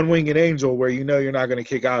a one-winged angel where you know you're not going to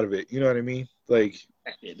kick out of it. You know what I mean? Like,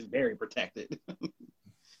 It's very protected.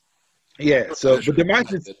 yeah. So, but the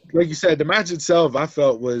match, like you said, the match itself, I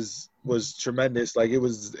felt was tremendous. Like it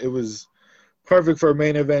was perfect for a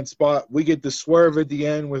main event spot. We get the swerve at the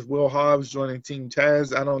end with Will Hobbs joining Team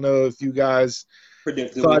Taz. I don't know if you guys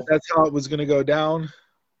thought that's how it was going to go down.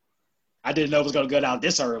 I didn't know it was going to go down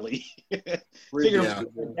this early. Figured it was going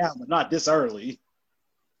to go down, but not this early.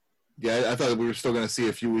 Yeah, I thought we were still going to see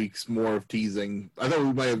a few weeks more of teasing. I thought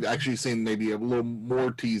we might have actually seen maybe a little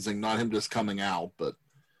more teasing, not him just coming out, but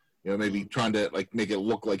maybe trying to like make it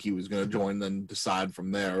look like he was going to join, then decide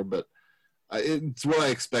from there. But it's what I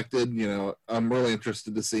expected. I'm really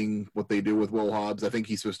interested to seeing what they do with Will Hobbs. I think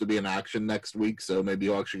he's supposed to be in action next week, so maybe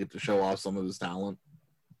he'll actually get to show off some of his talent.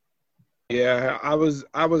 Yeah, I was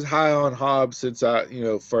high on Hobbs since I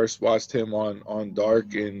first watched him on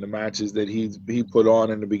Dark and the matches that he put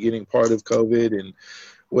on in the beginning part of COVID and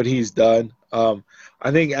what he's done.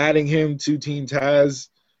 I think adding him to Team Taz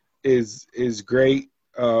is great.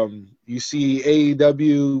 You see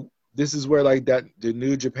AEW. This is where like that the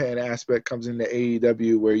New Japan aspect comes into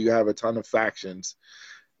AEW, where you have a ton of factions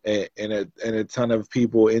and a ton of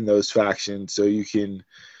people in those factions, so you can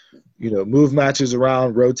move matches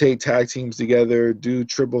around, rotate tag teams together, do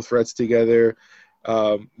triple threats together.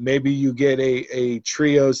 Maybe you get a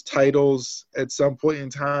trios titles at some point in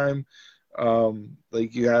time,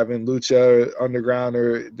 like you have in Lucha Underground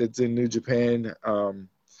or that's in New Japan,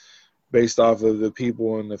 based off of the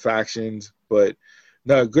people and the factions. But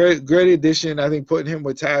no, great addition. I think putting him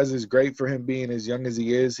with Taz is great for him being as young as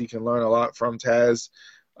he is. He can learn a lot from Taz.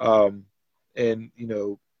 And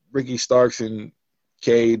Ricky Starks and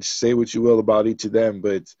Cage, say what you will about each of them,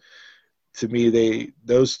 but to me,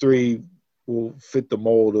 those three will fit the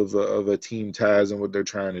mold of a Team Taz and what they're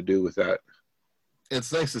trying to do with that.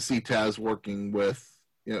 It's nice to see Taz working with,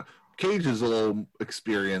 Cage is a little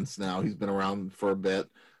experienced now. He's been around for a bit,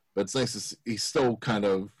 but it's nice to see he's still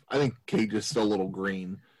I think Cage is still a little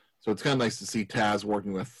green. So it's kind of nice to see Taz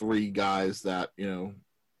working with three guys that,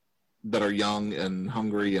 that are young and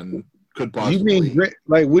hungry and could possibly. You mean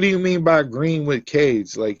like what do you mean by green with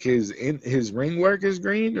Cage? Like his ring work is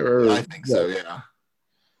green, or I think so. Yeah.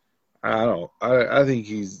 I don't think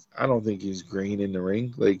he's green in the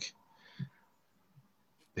ring. Like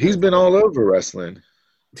he's been all over wrestling.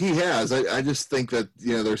 He has. I just think that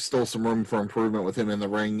there's still some room for improvement with him in the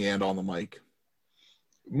ring and on the mic.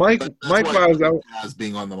 Mike as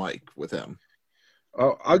being on the mic with him.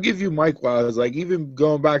 I'll give you Mike Wise. Like even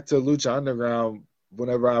going back to Lucha Underground.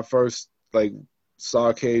 Whenever I first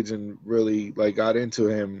saw Cage and really got into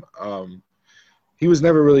him, he was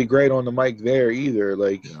never really great on the mic there either.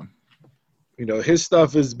 His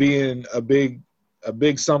stuff is being a big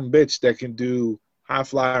some bitch that can do high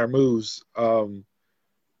flyer moves,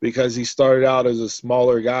 because he started out as a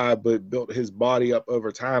smaller guy but built his body up over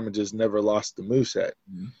time and just never lost the moveset.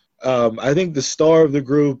 Mm-hmm. I think the star of the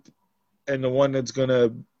group and the one that's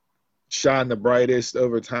gonna shine the brightest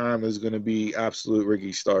over time is going to be absolute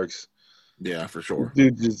Ricky Starks. Yeah, for sure.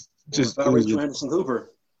 Dude, just Biracial Anderson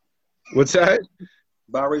Cooper. What's that?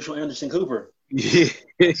 Biracial Anderson Cooper. Yeah.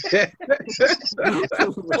 What?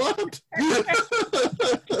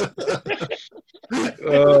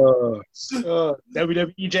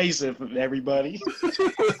 WWE Jason, everybody.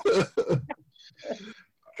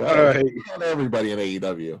 All right. Not everybody in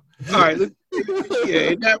AEW. All right.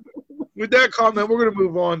 With that comment, we're going to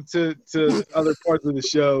move on to other parts of the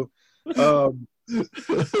show. You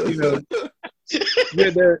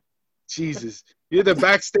had the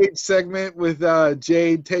backstage segment with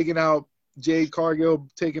Jade Cargill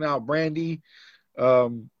taking out Brandy.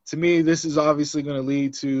 To me, this is obviously going to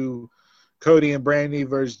lead to Cody and Brandy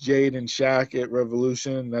versus Jade and Shaq at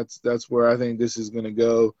Revolution. That's where I think this is going to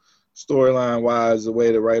go storyline wise, a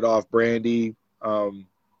way to write off Brandy.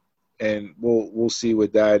 And we'll see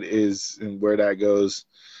what that is and where that goes.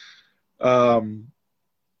 I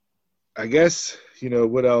guess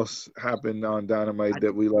what else happened on Dynamite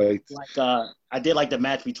that we liked. I did like the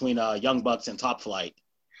match between Young Bucks and Top Flight.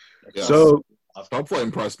 Yes. So Top Flight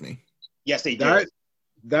impressed me. Yes, they did.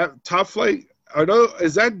 That Top Flight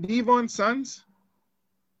is that Devon's sons?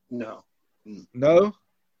 No.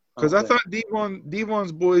 Because I thought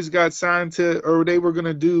Devon's boys got signed to, or they were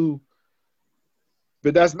gonna do.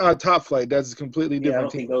 But that's not Top Flight. That's a completely different I don't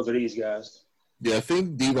team. think those are these guys. Yeah, I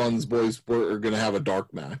think Devon's boys are going to have a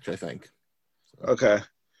dark match. I think. Okay,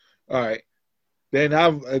 all right. Then I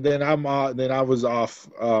was off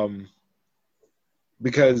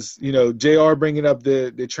because JR bringing up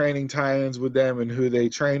the training tie-ins with them and who they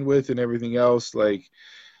trained with and everything else. Like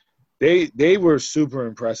they were super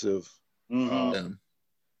impressive. Mm-hmm.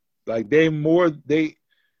 Like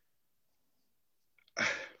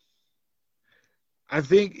I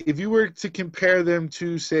think if you were to compare them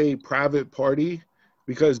to, say, Private Party,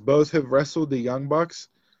 because both have wrestled the Young Bucks,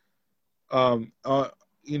 as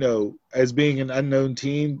being an unknown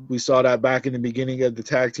team, we saw that back in the beginning of the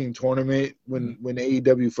tag team tournament when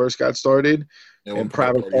AEW first got started, and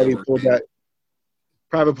Private Party pulled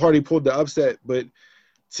the upset. But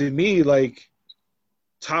to me, like,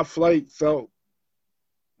 Top Flight felt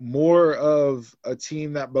more of a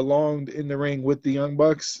team that belonged in the ring with the Young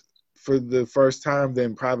Bucks for the first time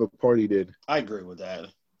than Private Party did. I agree with that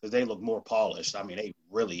because they look more polished. I mean, they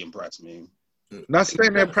really impressed me. Not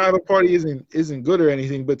saying that Private Party isn't good or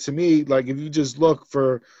anything, but to me, like, if you just look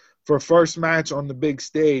for first match on the big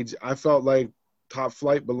stage, I felt like Top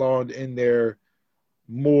Flight belonged in there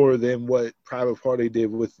more than what Private Party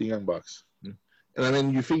did with the Young Bucks. And I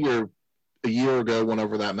mean, you figure a year ago,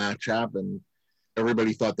 whenever that match happened,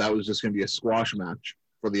 everybody thought that was just going to be a squash match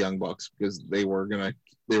for the Young Bucks because they were gonna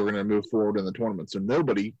move forward in the tournament. So I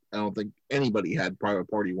don't think anybody had Private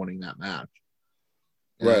Party winning that match.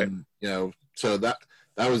 And, right. So that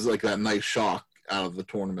was like that nice shock out of the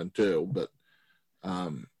tournament too. But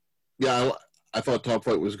I thought Top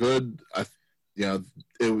Flight was good. It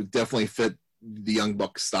would definitely fit the Young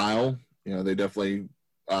Bucks style. They definitely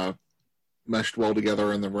meshed well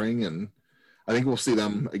together in the ring, and I think we'll see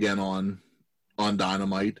them again on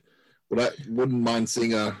Dynamite. But I wouldn't mind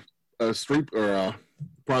seeing a street or a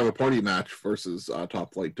Private Party match versus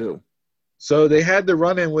Top Flight too. So they had the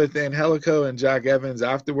run-in with Angelico and Jack Evans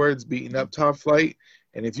afterwards, beating up Top Flight.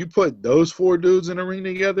 And if you put those four dudes in a ring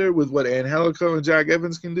together with what Angelico and Jack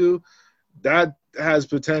Evans can do, that has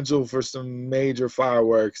potential for some major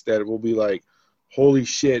fireworks that will be like, holy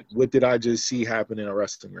shit, what did I just see happen in a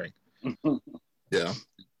wrestling ring? Yeah.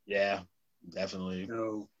 Yeah, definitely.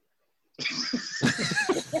 No.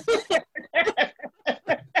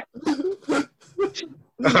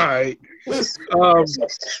 All right. The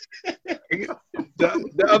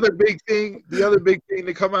other big thing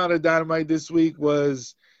to come out of Dynamite this week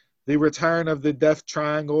was the return of the Death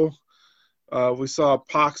Triangle. We saw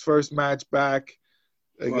Pac's first match back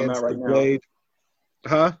against the Blade.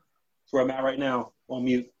 Huh? That's where I'm at right now, on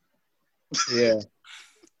mute. Yeah.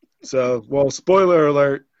 So, well, spoiler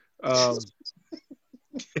alert. Spoiler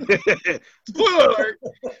alert.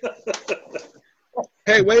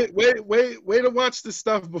 Hey, wait to watch the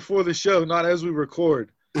stuff before the show, not as we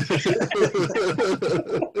record. I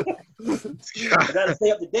gotta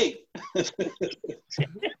stay up to date. I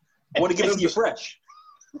want to give it to you fresh.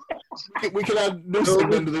 We can add new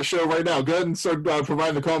segment to the show right now. Go ahead and start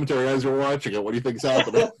providing the commentary as you're watching it. What do you think's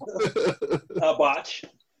happening? Botch.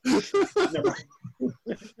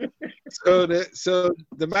 So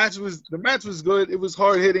the match was good. It was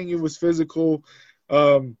hard hitting. It was physical.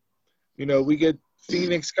 We get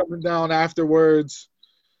Phoenix coming down afterwards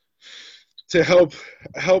to help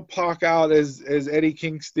Pac out as Eddie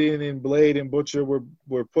Kingston and Blade and Butcher were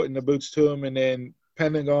putting the boots to him, and then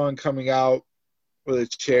Pentagon coming out with a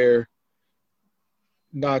chair.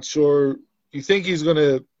 Not sure. You think he's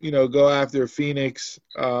gonna go after Phoenix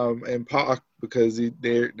and Pac because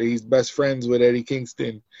he's best friends with Eddie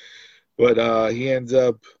Kingston, but he ends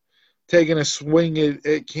up taking a swing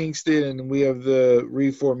at Kingston, and we have the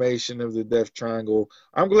reformation of the Death Triangle.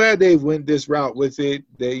 I'm glad they went this route with it.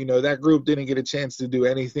 That group didn't get a chance to do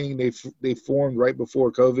anything. They formed right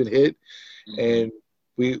before COVID hit, and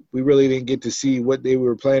we really didn't get to see what they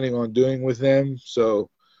were planning on doing with them. So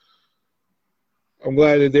I'm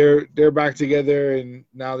glad that they're back together, and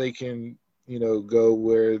now they can go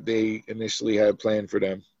where they initially had planned for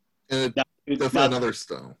them. And definitely another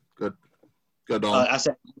stone. Good on. I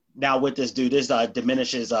said, now with this dude, this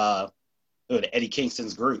diminishes Eddie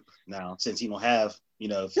Kingston's group now, since he don't have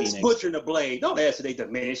Phoenix. Just Butcher and the Blade. Don't ask if they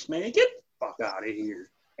diminished, man. Get the fuck out of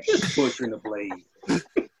here. Just Butcher and the Blade.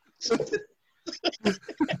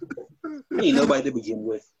 Ain't nobody to begin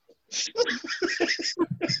with.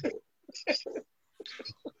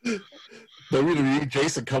 WWE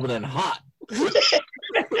Jason coming in hot.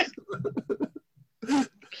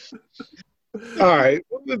 All right,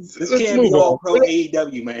 this can't be all pro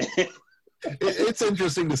AEW, man. It's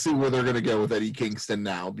interesting to see where they're going to go with Eddie Kingston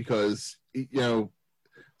now because,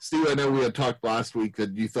 Steve, I know we had talked last week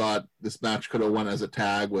that you thought this match could have won as a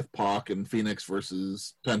tag with Pac and Phoenix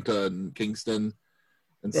versus Penta and Kingston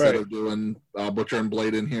instead of doing Butcher and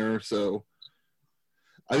Blade in here. So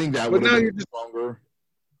I think that would have been stronger.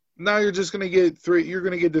 Now you're just going to get three. You're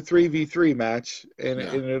going to get the 3v3 match, and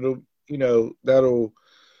it'll, that'll.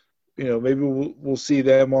 Maybe we'll see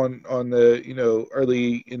them on the,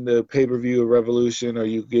 early in the pay-per-view of Revolution, or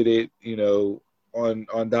you get it,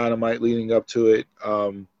 on Dynamite leading up to it.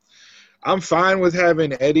 I'm fine with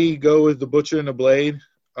having Eddie go with the Butcher and the Blade.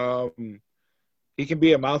 He can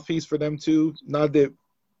be a mouthpiece for them too. Not that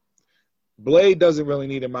Blade doesn't really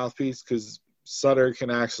need a mouthpiece because Sutter can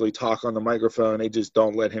actually talk on the microphone. They just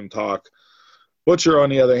don't let him talk. Butcher, on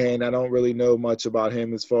the other hand, I don't really know much about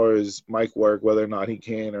him as far as mic work, whether or not he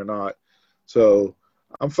can or not. So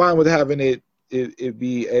I'm fine with having it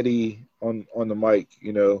be Eddie on the mic,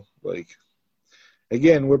 like,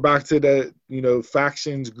 again, we're back to the,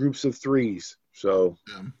 factions, groups of threes. So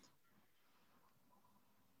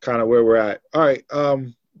kind of where we're at. All right.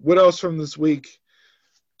 What else from this week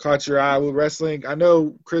caught your eye with wrestling? I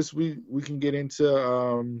know, Chris, we can get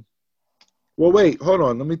into well, wait, hold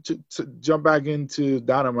on. Let me jump back into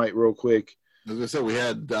Dynamite real quick. As I said, we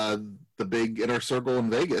had the big Inner Circle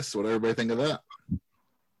in Vegas. What did everybody think of that?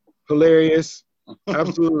 Hilarious.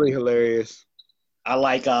 Absolutely hilarious. I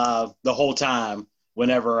like the whole time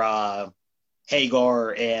whenever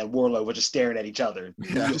Hagar and Wardlow were just staring at each other.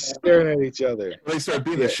 Yeah. Just staring at each other. They started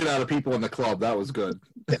beating the shit out of people in the club. That was good.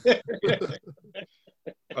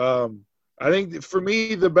 I think for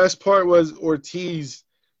me, the best part was Ortiz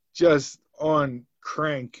just on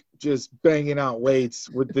crank, just banging out weights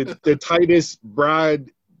with the tightest bride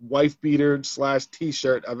wife beater /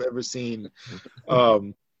 t-shirt I've ever seen.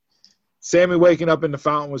 Sammy waking up in the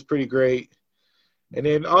fountain was pretty great. And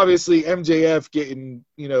then obviously MJF getting,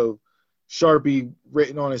 Sharpie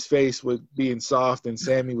written on his face with being soft, and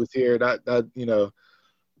Sammy was here.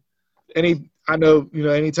 Anytime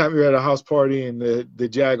you're at a house party and the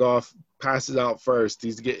Jagoff passes out first,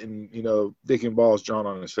 he's getting, dick and balls drawn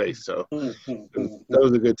on his face. So that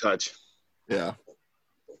was a good touch. Yeah.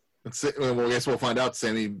 Well, I guess we'll find out.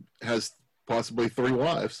 Sammy has possibly 3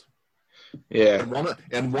 wives. Yeah.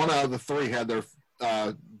 And one out of the 3 had their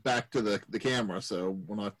back to the camera. So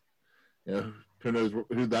we're not, who knows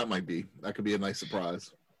who that might be. That could be a nice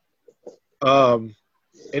surprise. And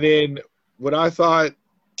then what I thought,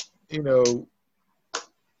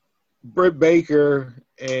 Britt Baker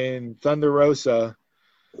and Thunder Rosa,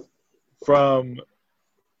 from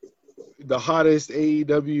the hottest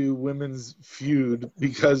AEW women's feud,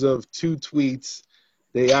 because of 2 tweets,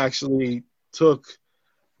 they actually took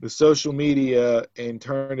the social media and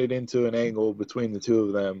turned it into an angle between the 2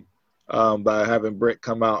 of them by having Britt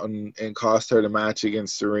come out and cost her the match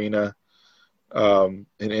against Serena and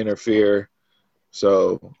interfere.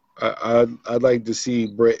 So I'd like to see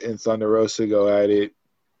Britt and Thunder Rosa go at it.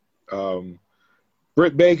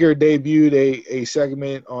 Britt Baker debuted a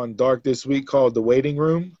segment on Dark this week called The Waiting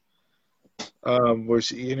Room, where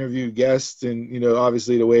she interviewed guests, and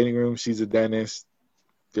obviously the waiting room, she's a dentist.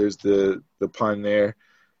 There's the pun there.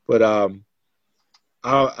 But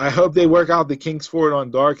I hope they work out the kinks for it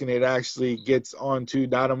on Dark and it actually gets onto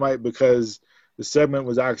Dynamite, because the segment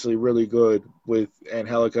was actually really good with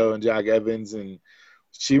Angelico and Jack Evans, and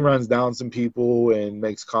she runs down some people and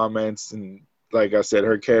makes comments, and like I said,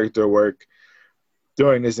 her character work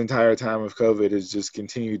during this entire time of COVID has just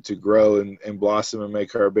continued to grow and blossom and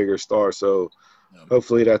make her a bigger star. So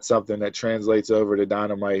hopefully that's something that translates over to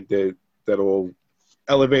Dynamite that will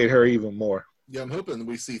elevate her even more. Yeah, I'm hoping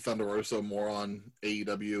we see Thunder Rosa more on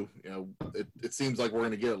AEW. It seems like we're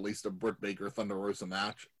going to get at least a Britt Baker Thunder Rosa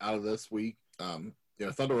match out of this week.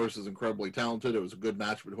 Thunder Rosa is incredibly talented. It was a good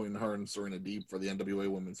match between her and Serena Deeb for the NWA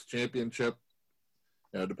Women's Championship.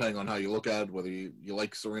 Depending on how you look at it, whether you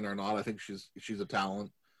like Serena or not, I think she's a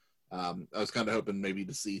talent. I was kind of hoping maybe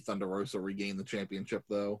to see Thunder Rosa regain the championship,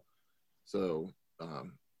 though. So,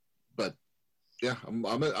 but yeah,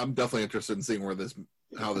 I'm definitely interested in seeing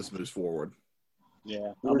how this moves forward.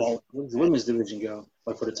 Yeah, where does the women's division go?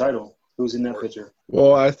 Like for the title, who's in that picture?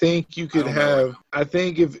 Well, I think you could have. I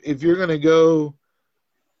think if you're gonna go,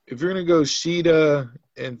 Sheeta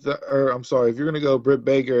if you're gonna go Britt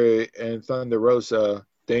Baker and Thunder Rosa,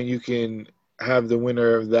 then you can have the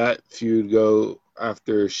winner of that feud go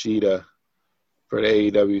after Sheeta for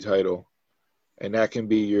the AEW title, and that can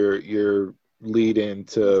be your lead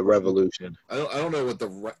into Revolution. I don't know what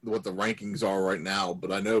the rankings are right now,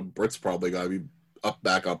 but I know Britt's probably got to be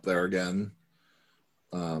back up there again.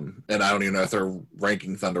 And I don't even know if they're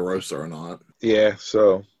ranking Thunder Rosa or not. Yeah,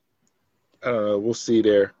 so I don't know. We'll see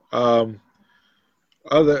there.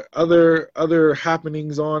 Other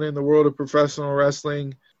happenings on in the world of professional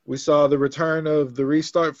wrestling. We saw the return of the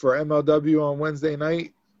restart for MLW on Wednesday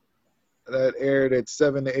night. That aired at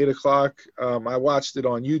 7 to 8 o'clock. I watched it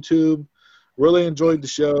on YouTube. Really enjoyed the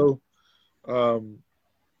show.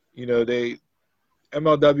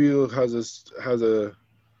 MLW has a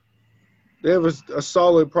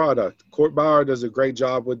solid product. Court Bauer does a great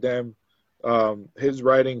job with them. His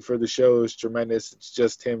writing for the show is tremendous. It's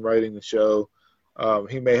just him writing the show.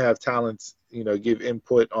 He may have talents, give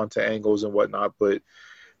input onto angles and whatnot, but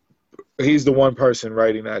he's the one person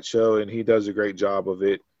writing that show, and he does a great job of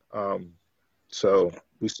it. So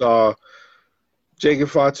we saw Jacob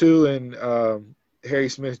Fatu and Harry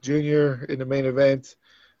Smith Jr. in the main event,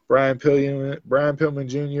 Brian Pillman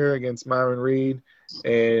Jr. against Myron Reed,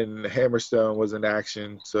 and Hammerstone was in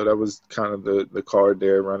action. So that was kind of the card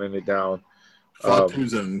there, running it down.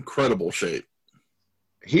 Fatu's in incredible shape.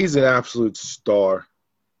 He's an absolute star.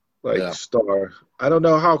 Star. I don't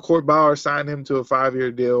know how Court Bauer signed him to a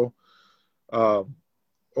 5-year deal, or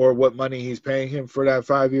what money he's paying him for that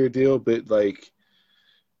 5-year deal, but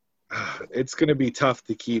it's going to be tough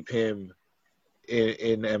to keep him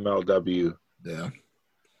in MLW. Yeah,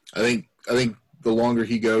 I think the longer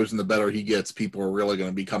he goes and the better he gets, people are really going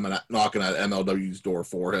to be knocking at MLW's door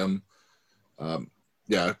for him.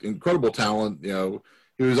 Yeah, incredible talent.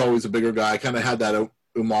 He was always a bigger guy. Kind of had that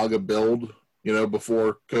Umaga build,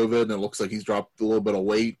 before COVID, and it looks like he's dropped a little bit of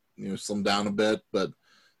weight, slimmed down a bit, but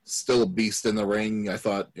still a beast in the ring. I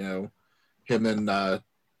thought, him and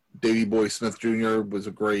Davey Boy Smith Jr. was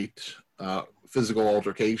a great physical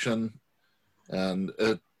altercation. And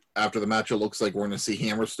after the match, it looks like we're going to see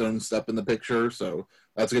Hammerstone step in the picture. So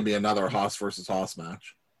that's going to be another Haas versus Haas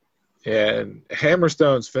match. Yeah, and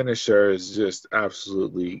Hammerstone's finisher is just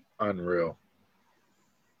absolutely unreal.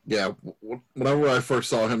 Yeah, whenever I first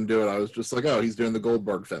saw him do it, I was just like, oh, he's doing the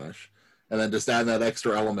Goldberg finish. And then just add that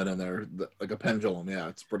extra element in there, like a pendulum. Yeah,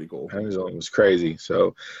 it's pretty cool. Pendulum was crazy.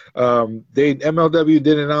 So MLW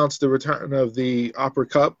did announce the return of the Opera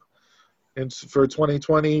Cup for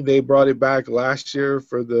 2020. They brought it back last year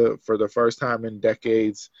for the first time in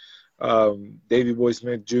decades. Davey Boy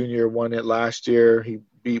Smith Jr. won it last year. He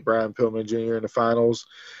beat Brian Pillman Jr. in the finals.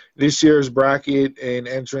 This year's bracket and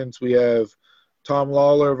entrance, we have Tom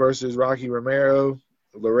Lawler versus Rocky Romero,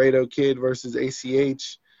 Laredo Kid versus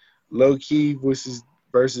ACH, Low Key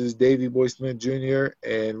versus Davey Boy Smith Jr.,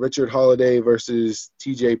 and Richard Holiday versus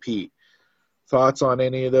TJP. Thoughts on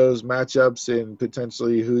any of those matchups and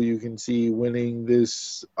potentially who you can see winning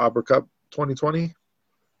this Opera Cup 2020?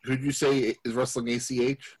 Who'd you say is wrestling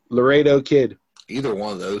ACH? Laredo Kid. Either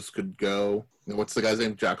one of those could go. What's the guy's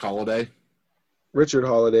name? Jack Holiday? Richard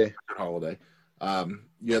Holiday. Richard Holiday.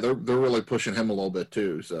 Yeah, they're really pushing him a little bit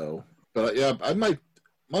too. So, but yeah, my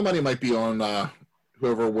money might be on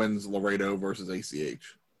whoever wins Laredo versus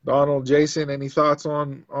ACH. Donald, Jason, any thoughts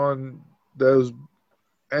on those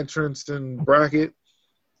entrance and bracket?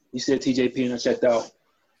 You said TJP and I checked out.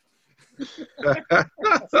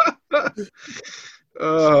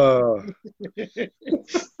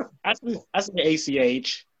 I say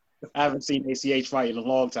ACH. I haven't seen ACH fight in a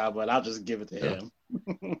long time, but I'll just give it to him.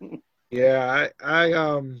 Yeah,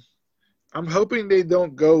 I'm hoping they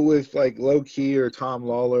don't go with Low Key or Tom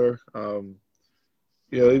Lawler.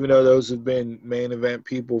 Even though those have been main event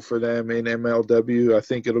people for them in MLW, I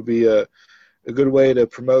think it'll be a good way to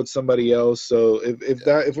promote somebody else. So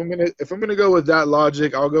if I'm gonna go with that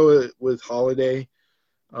logic, I'll go with Holiday,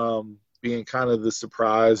 being kind of the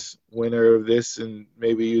surprise winner of this, and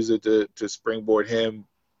maybe use it to springboard him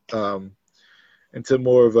into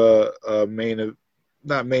more of a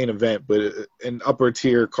not main event, but an upper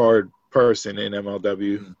tier card person in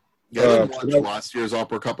MLW. Yeah, I didn't watch last year's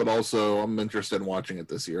Opera Cup, but also I'm interested in watching it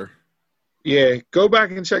this year. Yeah, go back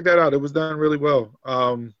and check that out. It was done really well.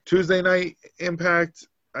 Tuesday Night Impact,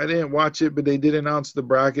 I didn't watch it, but they did announce the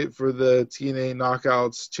bracket for the TNA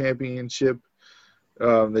Knockouts Championship.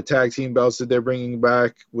 The tag team belts that they're bringing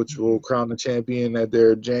back, which will crown the champion at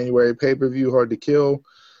their January pay-per-view, Hard to Kill.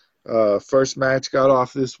 First match got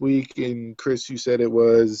off this week, and Chris, you said it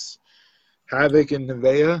was Havoc and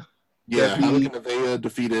Nevaeh. Yeah, Havoc and Nevaeh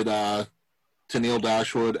defeated Tennille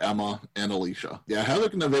Dashwood, Emma, and Alicia. Yeah,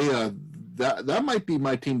 Havoc and Nevaeh, that might be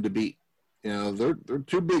my team to beat. They're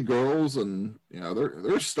two big girls, and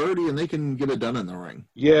they're sturdy and they can get it done in the ring.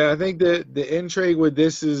 Yeah, I think the intrigue with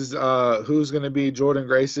this is who's going to be Jordan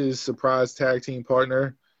Grace's surprise tag team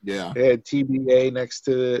partner. Yeah, they had TBA next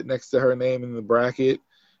to her name in the bracket.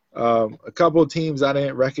 A couple of teams I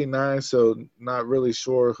didn't recognize, so not really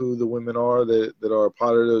sure who the women are that are a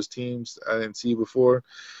part of those teams I didn't see before.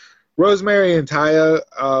 Rosemary and Taya,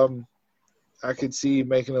 I could see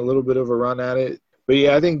making a little bit of a run at it. But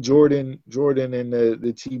yeah, I think Jordan and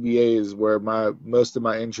the TBA is where most of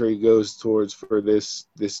my intrigue goes towards for this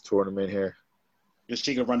tournament here. Because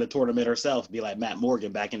she could run the tournament herself, be like Matt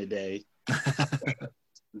Morgan back in the day.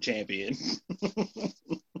 Champion.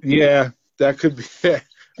 Yeah, that could be. I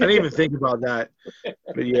didn't even think about that.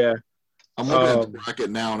 But yeah. I'm looking at the bracket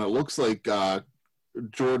now, and it looks like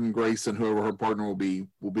Jordan Grace and whoever her partner will be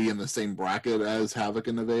in the same bracket as Havoc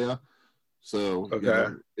and Nevaeh. So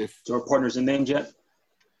Okay. If So our partners in names yet?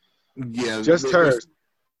 yeah, Just hers.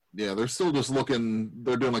 Yeah, they're still just looking.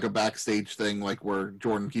 They're doing like a backstage thing, like where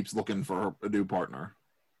Jordan keeps looking for a new partner.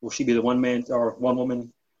 Will she be the one man or one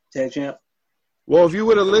woman tag champ? Well, if you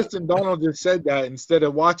would have listened, Donald just said that instead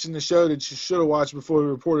of watching the show that you should have watched before we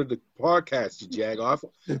reported the podcast, you jag off.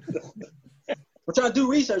 We're trying to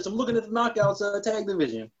do research. I'm looking at the Knockouts tag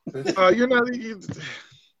division. You're not.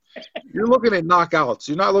 You're looking at knockouts.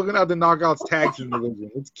 You're not looking at the knockouts tag team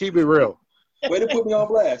division. Let's keep it real. Way to put me on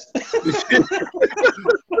blast.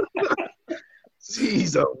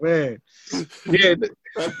 Jeez, oh man. Yeah,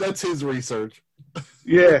 That's his research.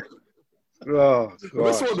 yeah. Oh,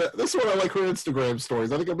 This one I like her Instagram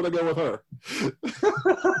stories. I think I'm gonna go with her.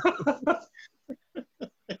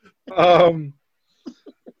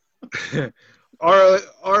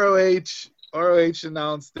 ROH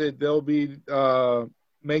announced that they'll be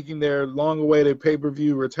making their long-awaited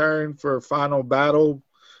pay-per-view return for Final Battle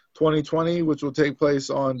 2020, which will take place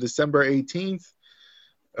on December 18th.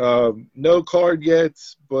 No card yet,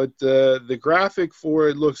 but the graphic for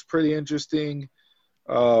it looks pretty interesting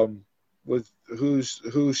with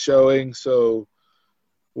who's showing. So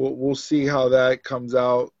we'll see how that comes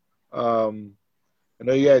out. I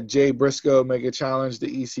know you had Jay Briscoe make a challenge to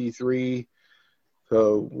EC3,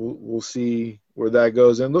 so we'll see where that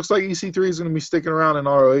goes. And it looks like EC3 is going to be sticking around in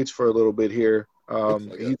ROH for a little bit here.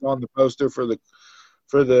 He's on the poster for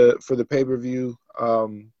the pay-per-view,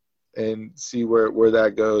 and see where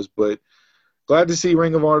that goes. But glad to see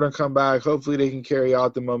Ring of Honor come back. Hopefully they can carry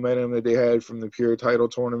out the momentum that they had from the Pure title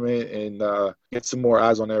tournament and get some more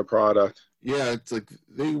eyes on their product. Yeah, it's like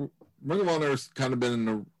Ring of Honor's kind of been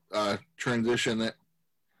in a transition,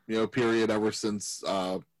 period ever since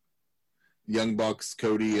Young Bucks,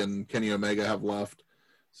 Cody, and Kenny Omega have left.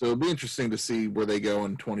 So it'll be interesting to see where they go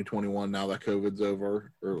in 2021 now that COVID's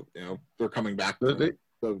over, or they're coming back from the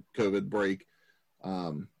COVID break.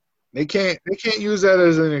 They can't use that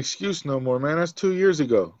as an excuse no more, man. That's 2 years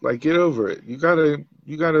ago. Like, get over it. You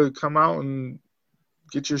gotta come out and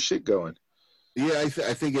get your shit going. Yeah, I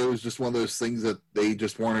think it was just one of those things that they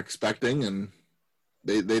just weren't expecting, and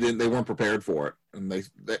they weren't prepared for it, and they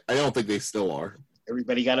I don't think they still are.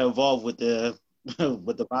 Everybody got to evolve with the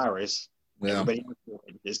with the virus. Yeah.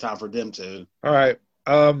 It's time for them to. All right.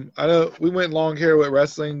 I know we went long here with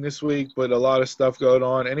wrestling this week, but a lot of stuff going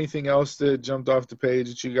on. Anything else that jumped off the page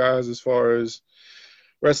at you guys as far as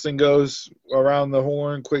wrestling goes around the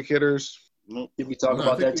horn? Quick hitters. Did we talk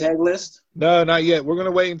about that tag list? No, not yet. We're gonna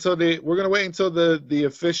wait until the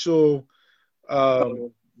official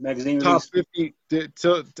magazine top release.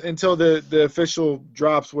 50 until the official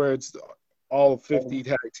drops where it's all 50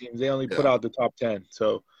 tag teams. They only put out the top 10,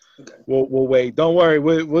 so. Okay. We'll wait. Don't worry.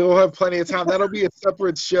 We'll have plenty of time. That'll be a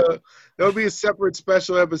separate show. That'll be a separate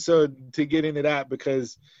special episode to get into that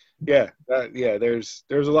because, there's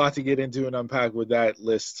a lot to get into and unpack with that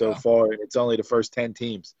list so far, and it's only the first 10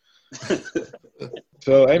 teams.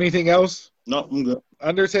 So, anything else? No, I'm good.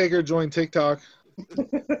 Undertaker joined TikTok.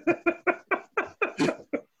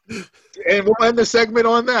 And we'll end the segment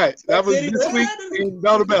on that. That was this week in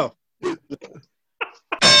Bell to Bell.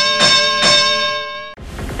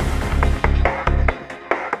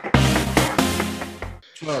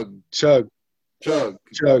 Chug.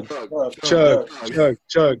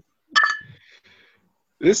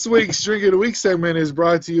 This week's Drink of the Week segment is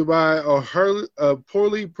brought to you by a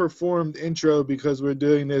poorly performed intro because we're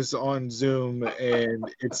doing this on Zoom and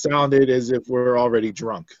it sounded as if we're already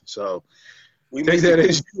drunk. So take that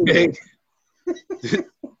as you may.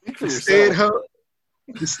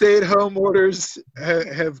 The stay-at-home orders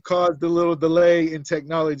have caused a little delay in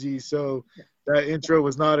technology, so that intro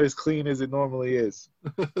was not as clean as it normally is.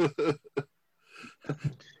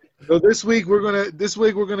 So this week we're gonna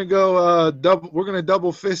go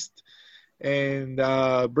double fist and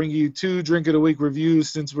bring you 2 Drink of the Week reviews.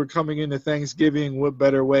 Since we're coming into Thanksgiving, what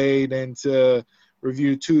better way than to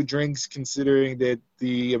review 2 drinks, considering that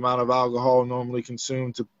the amount of alcohol normally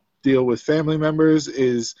consumed to deal with family members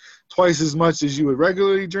is twice as much as you would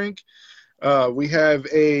regularly drink. We have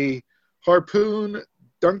a Harpoon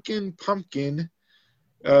Dunkin' Pumpkin.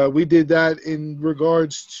 We did that in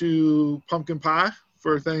regards to pumpkin pie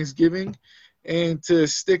for Thanksgiving. And to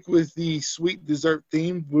stick with the sweet dessert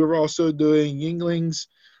theme, we're also doing Yuengling's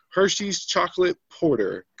Hershey's Chocolate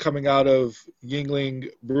Porter, coming out of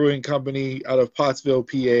Yuengling Brewing Company out of Pottsville,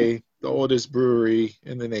 PA, the oldest brewery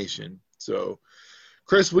in the nation. So,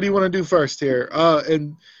 Chris, what do you want to do first here?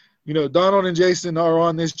 And Donald and Jason are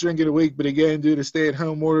on this drink of the week, but again, due to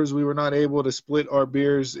stay-at-home orders, we were not able to split our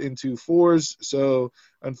beers into fours. So,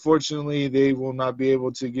 unfortunately, they will not be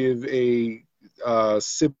able to give a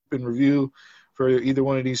sip and review for either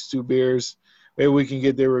one of these two beers. Maybe we can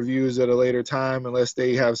get their reviews at a later time, unless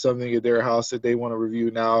they have something at their house that they want to review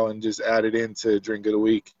now and just add it into drink of the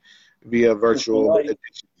week via virtual edition.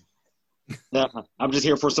 I'm just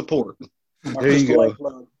here for support. There you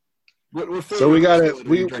go. So we got it.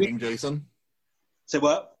 We drinking, Jason? Say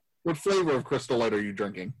what? What flavor of Crystal Light are you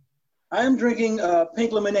drinking? I am drinking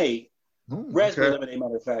pink lemonade. Raspberry lemonade,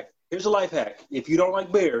 matter of fact. Here's a life hack. If you don't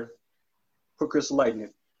like beer, put Crystal Light in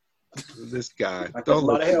it. This guy. I took a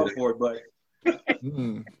lot of hell for it, but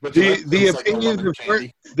But the opinions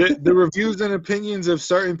of the reviews and opinions of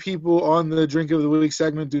certain people on the Drink of the Week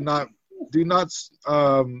segment do not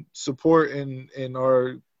support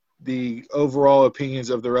the overall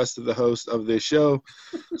opinions of the rest of the hosts of this show.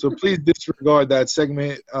 So please disregard that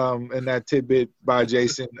segment and that tidbit by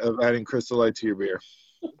Jason of adding Crystal Light to your beer.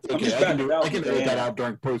 Okay, I can edit that out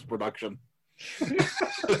during post-production.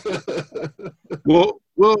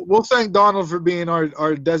 We'll thank Donald for being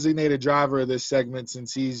our designated driver of this segment,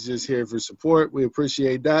 since he's just here for support. We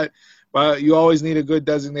appreciate that. But you always need a good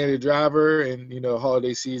designated driver, and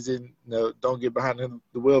holiday season, don't get behind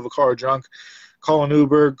the wheel of a car drunk. Call an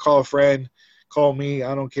Uber, call a friend, call me.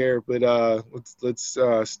 I don't care, but let's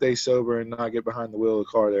stay sober and not get behind the wheel of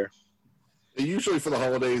the car there. Usually for the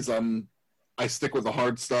holidays, I stick with the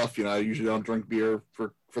hard stuff. I usually don't drink beer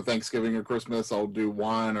for Thanksgiving or Christmas. I'll do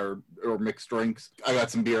wine or mixed drinks. I got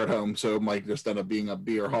some beer at home, so it might just end up being a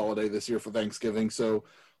beer holiday this year for Thanksgiving. So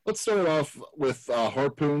let's start off with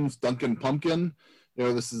Harpoon's Dunkin' Pumpkin.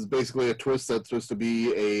 This is basically a twist that's supposed to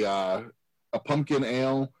be a pumpkin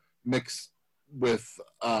ale mixed with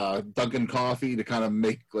Dunkin' coffee to kind of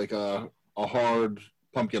make like a hard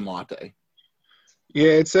pumpkin latte.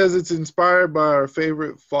 Yeah, it says it's inspired by our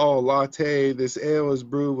favorite fall latte. This ale is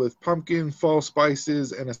brewed with pumpkin, fall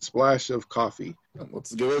spices, and a splash of coffee.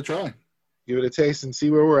 Let's give it a try. Give it a taste and see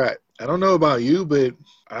where we're at. I don't know about you, but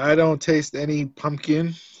I don't taste any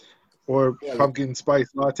pumpkin or pumpkin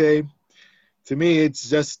spice latte. To me, it's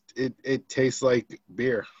just it tastes like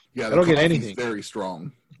beer. Yeah, I don't get anything. Very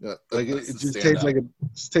strong. Yeah, it just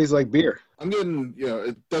tastes like beer. I'm getting,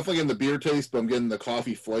 definitely getting the beer taste, but I'm getting the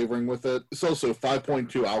coffee flavoring with it. It's also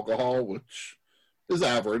 5.2 alcohol, which is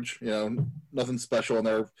average. Nothing special in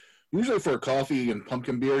there. Usually for a coffee and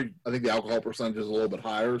pumpkin beer, I think the alcohol percentage is a little bit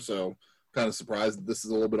higher, so kind of surprised that this is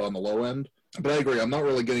a little bit on the low end. But I agree, I'm not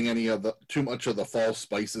really getting too much of the fall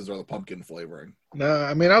spices or the pumpkin flavoring. No,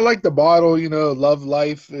 I mean, I like the bottle. Love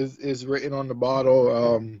Life is written on the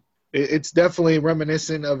bottle. It's definitely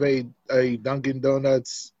reminiscent of a Dunkin'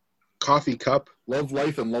 Donuts coffee cup. Love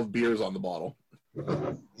Life and Love Beers on the bottle.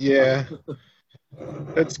 Yeah,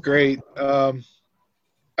 that's great. I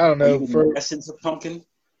don't know. For essence of pumpkin,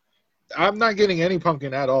 I'm not getting any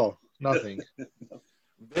pumpkin at all. Nothing.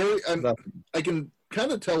 Nothing. I can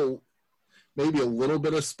kind of tell maybe a little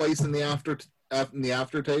bit of spice in the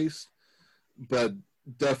aftertaste, but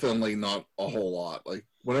definitely not a whole lot. Like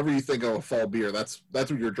whenever you think of a fall beer, that's what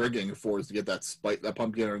you're drinking for, is to get that spice, that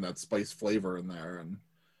pumpkin and that spice flavor in there. And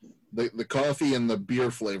the coffee and the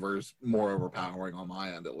beer flavor is more overpowering on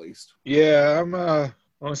my end, at least. Yeah, I'm on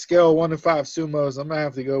a scale of 1 to 5 sumos. I'm gonna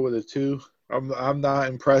have to go with a 2. I'm not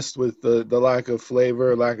impressed with the lack of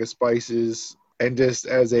flavor, lack of spices, and just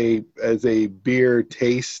as a beer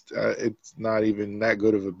taste, it's not even that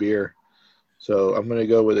good of a beer. So I'm gonna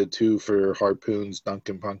go with a 2 for Harpoon's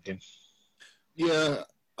Dunkin' Pumpkin. Yeah,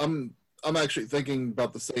 I'm actually thinking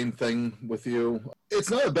about the same thing with you. It's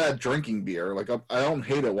not a bad drinking beer. Like I don't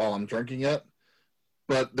hate it while I'm drinking it,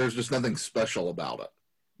 but there's just nothing special about it.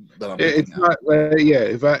 It's not.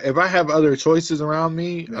 If I have other choices around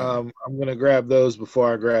me, I'm gonna grab those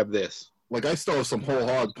before I grab this. Like I still have some whole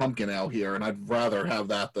hog pumpkin out here, and I'd rather have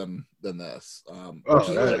that than this.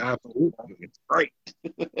 Absolutely, it's great.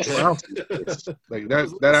 Like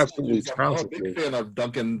that absolutely trounces. I'm a big fan of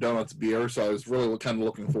Dunkin' Donuts beer, so I was really kind of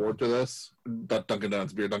looking forward to this. Not Dunkin'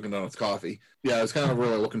 Donuts beer, Dunkin' Donuts coffee. Yeah, I was kind of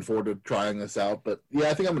really looking forward to trying this out. But yeah,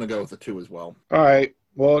 I think I'm going to go with a 2 as well. All right.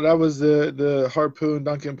 Well, that was the Harpoon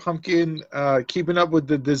Dunkin' Pumpkin. Keeping up with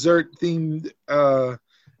the dessert-themed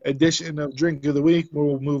edition of Drink of the Week,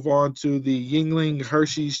 we'll move on to the Yuengling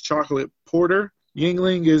Hershey's Chocolate Porter.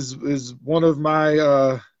 Yuengling is one of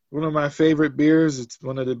my favorite beers. It's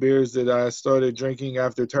one of the beers that I started drinking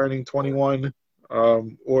after turning 21,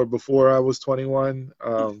 or before I was 21.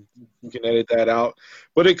 You can edit that out,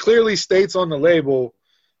 but it clearly states on the label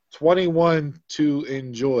 21 to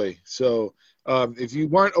enjoy. So If you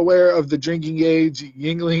weren't aware of the drinking age,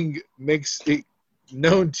 Yingling makes it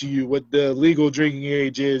known to you what the legal drinking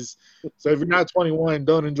age is. So if you're not 21,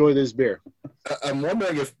 don't enjoy this beer. I'm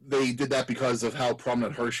wondering if they did that because of how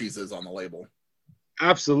prominent Hershey's is on the label.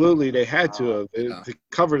 Absolutely, they had to Yeah. to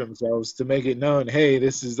cover themselves to make it known. Hey,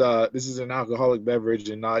 this is an alcoholic beverage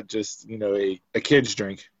and not just a kid's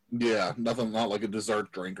drink. Yeah, nothing, not like a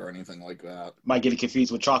dessert drink or anything like that. Might get it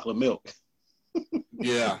confused with chocolate milk.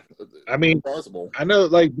 Yeah, I mean, possible. I know,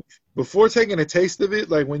 like, before taking a taste of it,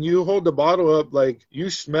 like, when you hold the bottle up, like, you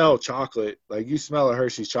smell chocolate. Like, you smell a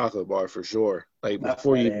Hershey's chocolate bar for sure. Like, Not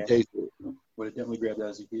before you bad. even taste it. Would have definitely grabbed that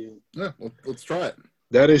as a kid. Yeah, let's try it.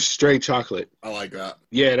 That is straight chocolate. I like that.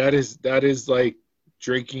 Yeah, that is like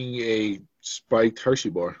drinking a spiked Hershey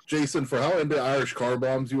bar. Jason, for how into Irish car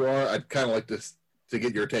bombs you are, I'd kind of like to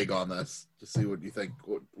get your take on this, to see what you think,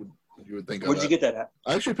 what you would think of Where'd it. you get that at?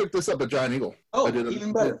 I actually picked this up at Giant Eagle. Oh, I did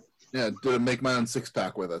even better. Yeah, did a make my own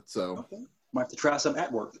 6-pack with it. So Okay. Might have to try some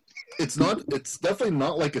at work. it's definitely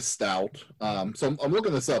not like a stout. So I'm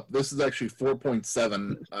looking this up. This is actually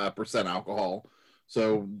 4.7% alcohol.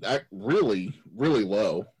 So that really, really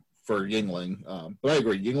low for Yingling. But I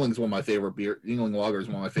agree. Yingling's one of my favorite beer. Yingling Lager is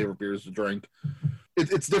one of my favorite beers to drink.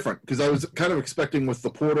 It's different because I was kind of expecting with the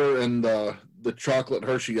porter and the chocolate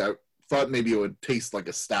Hershey, I thought maybe it would taste like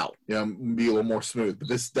a stout, be a little more smooth. But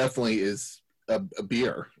this definitely is a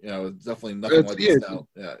beer. It's definitely nothing like a stout.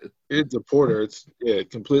 Yeah, it's a porter. It's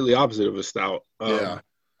completely opposite of a stout. Yeah.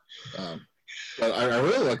 But I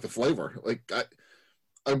really like the flavor. Like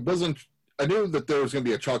I knew that there was going to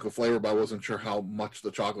be a chocolate flavor, but I wasn't sure how much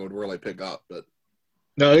the chocolate would really pick up. But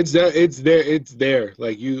No, it's there. It's there.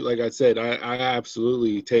 Like I said, I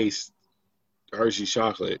absolutely taste Hershey's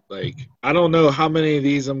chocolate. Like, I don't know how many of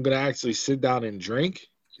these I'm gonna actually sit down and drink.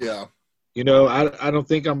 yeah, I don't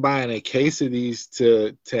think I'm buying a case of these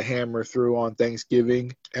to hammer through on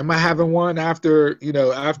Thanksgiving. Am I having one after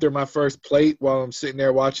my first plate while I'm sitting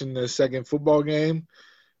there watching the second football game?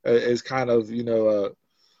 Is kind of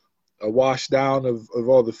a wash down of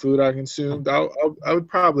all the food I consumed. I would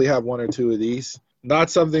probably have one or two of these.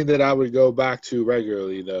 Not something that I would go back to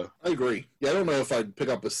regularly, though. I agree. Yeah, I don't know if I'd pick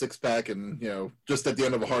up a 6-pack and just at the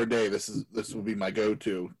end of a hard day, this would be my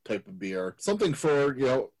go-to type of beer. Something for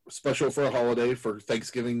special for a holiday, for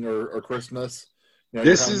Thanksgiving or Christmas.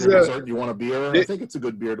 This is your dessert, you want a beer. I think it's a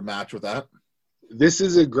good beer to match with that. This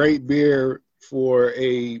is a great beer for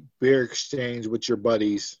a beer exchange with your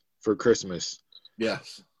buddies for Christmas.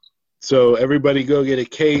 Yes. So everybody go get a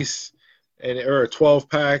case or a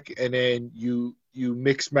 12-pack, and then you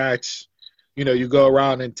mix match. You go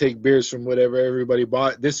around and take beers from whatever everybody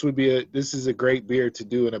bought. This is a great beer to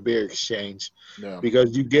do in a beer exchange,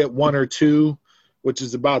 because you get one or two, which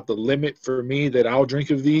is about the limit for me that I'll drink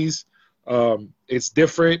of these. It's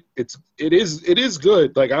different. It is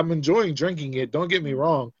good. Like, I'm enjoying drinking it. Don't get me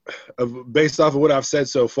wrong. Based off of what I've said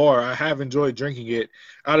so far, I have enjoyed drinking it.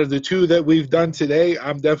 Out of the two that we've done today,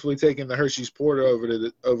 I'm definitely taking the Hershey's Porter over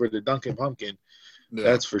the Dunkin' Pumpkin. Yeah.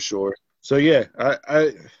 That's for sure. So yeah,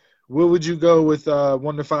 I what would you go with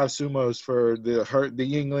 1 to 5 sumos for the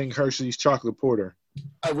Yingling Hershey's Chocolate Porter?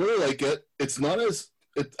 I really like it. It's not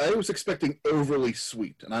I was expecting overly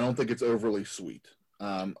sweet, and I don't think it's overly sweet.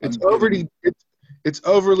 It's overly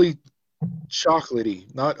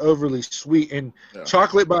chocolatey, not overly sweet. And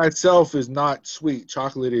chocolate by itself is not sweet.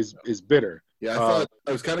 Chocolate is bitter. Yeah, I thought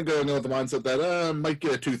I was kind of going in with the mindset that I might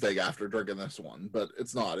get a toothache after drinking this one, but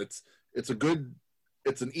it's not.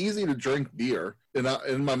 It's an easy to drink beer. And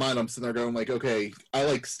in my mind, I'm sitting there going like, okay, I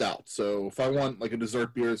like stouts. So if I want like a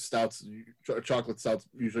dessert beer, chocolate stouts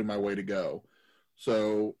usually my way to go.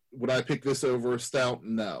 So would I pick this over a stout?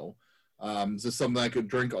 No. Is this something I could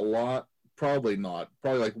drink a lot? Probably not.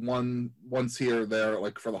 Probably like once here or there,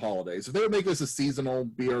 like for the holidays. If they would make this a seasonal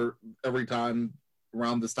beer every time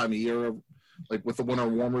around this time of year, like with the winter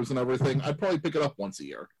warmers and everything, I'd probably pick it up once a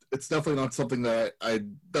year. It's definitely not something that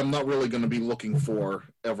I'm not really going to be looking for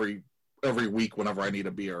every week whenever I need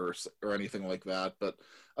a beer or anything like that. But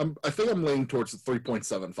I think I'm leaning towards the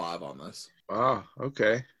 3.75 on this. Oh,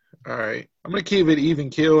 okay. All right. I'm going to keep it even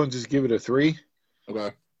keel and just give it a 3.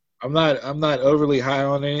 Okay. I'm not overly high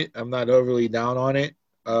on it. I'm not overly down on it.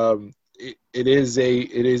 It is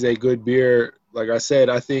a good beer. Like I said,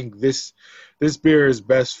 I think this beer is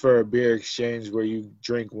best for a beer exchange where you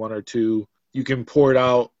drink one or two. You can pour it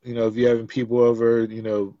out, if you're having people over,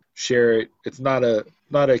 share it. It's not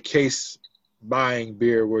a case buying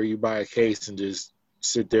beer where you buy a case and just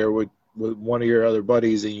sit there with one of your other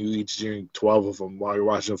buddies and you each drink 12 of them while you're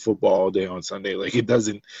watching football all day on Sunday. Like, it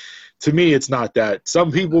doesn't, to me, it's not that.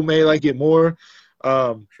 Some people may like it more,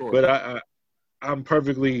 sure. but I'm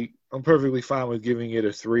perfectly I'm perfectly fine with giving it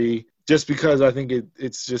a 3, just because I think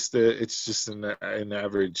it's just an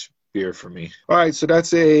average beer for me. All right, so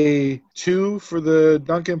that's a 2 for the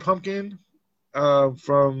Dunkin' Pumpkin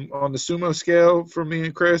from on the Sumo scale for me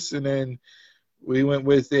and Chris, and then we went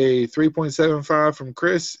with a 3.75 from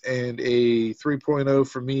Chris and a 3.0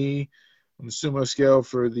 for me on the Sumo scale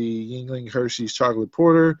for the Yuengling Hershey's Chocolate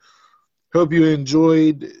Porter. Hope you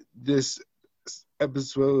enjoyed this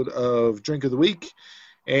episode of Drink of the Week.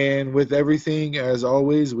 And with everything, as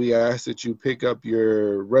always, we ask that you pick up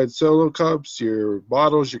your red Solo cups, your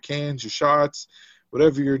bottles, your cans, your shots,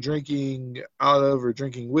 whatever you're drinking out of or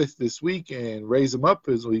drinking with this week, and raise them up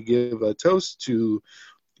as we give a toast to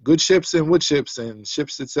good ships and wood ships and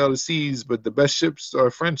ships that sail the seas, but the best ships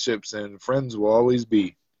are friendships, and friends will always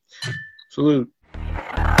be. Salute.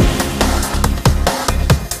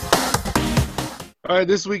 All right,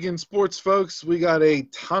 this week in sports, folks, we got a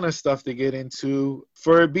ton of stuff to get into.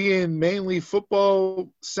 For it being mainly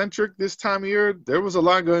football-centric this time of year, there was a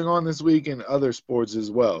lot going on this week in other sports as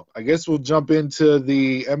well. I guess we'll jump into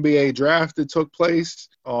the NBA draft that took place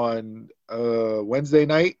on Wednesday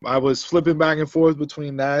night. I was flipping back and forth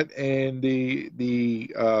between that and the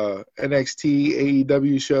NXT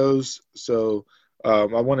AEW shows, so I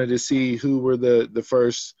wanted to see who were the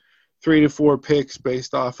first 3 to 4 picks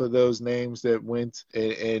based off of those names that went.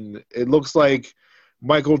 And it looks like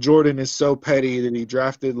Michael Jordan is so petty that he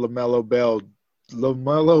drafted LaMelo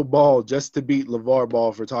Ball just to beat LeVar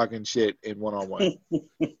Ball for talking shit in one-on-one. And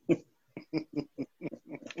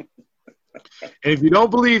if you don't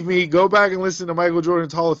believe me, go back and listen to Michael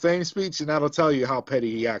Jordan's Hall of Fame speech, and that'll tell you how petty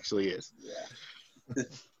he actually is. Yeah.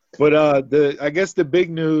 But I guess the big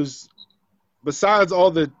news, besides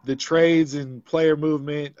all the trades and player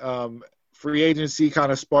movement, free agency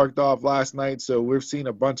kind of sparked off last night. So we've seen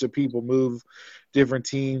a bunch of people move different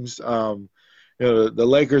teams. The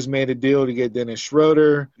Lakers made a deal to get Dennis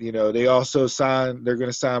Schroeder. They also they're going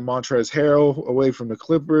to sign Montrezl Harrell away from the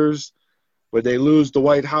Clippers, but they lose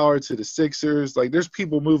Dwight Howard to the Sixers. Like, there's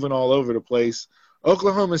people moving all over the place.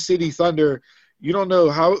 Oklahoma City Thunder, you don't know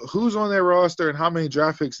who's on their roster and how many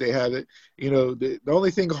draft picks they have. The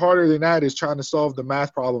only thing harder than that is trying to solve the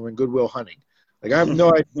math problem in Goodwill Hunting. Like, I have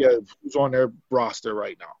no idea who's on their roster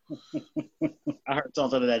right now. I heard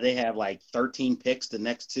something that they have like 13 picks the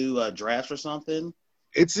next 2 drafts or something.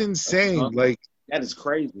 It's insane. Like, that is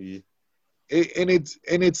crazy.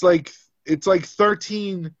 It's like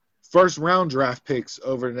 13 first round draft picks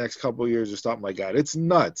over the next couple of years or something like that. It's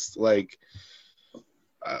nuts. Like,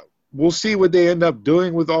 we'll see what they end up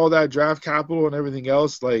doing with all that draft capital and everything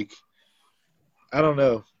else. Like, I don't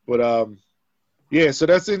know. But, yeah, so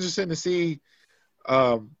that's interesting to see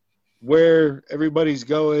where everybody's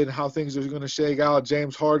going, how things are going to shake out.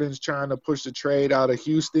 James Harden's trying to push the trade out of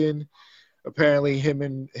Houston. Apparently him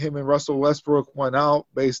and Russell Westbrook went out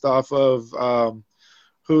based off of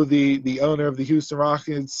who the owner of the Houston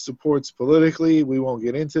Rockets supports politically. We won't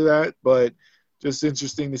get into that, but just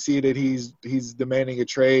interesting to see that he's demanding a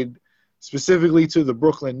trade specifically to the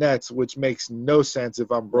Brooklyn Nets, which makes no sense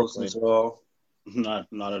if I'm Brooklyn. Not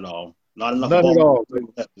at all. Not enough. Not at all.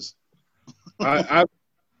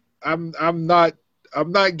 I'm not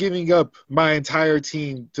giving up my entire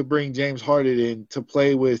team to bring James Harden in to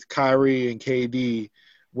play with Kyrie and KD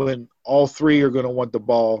when all 3 are going to want the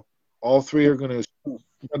ball. All 3 are going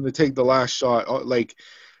to take the last shot. Like,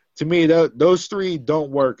 to me, those 3 don't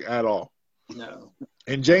work at all. No.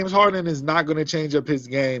 And James Harden is not going to change up his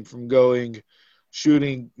game from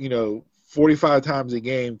shooting 45 times a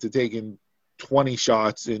game to taking 20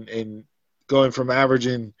 shots and going from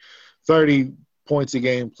averaging 30 points a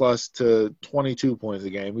game plus to 22 points a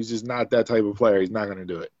game. He's just not that type of player. He's not going to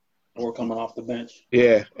do it. Or coming off the bench.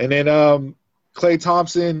 Yeah. And then Klay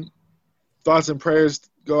Thompson, thoughts and prayers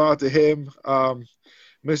go out to him.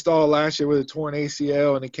 Missed all last year with a torn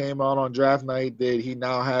ACL, and it came out on draft night that he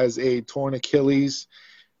now has a torn Achilles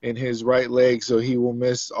in his right leg, so he will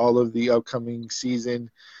miss all of the upcoming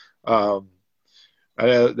season. That's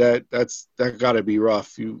got to be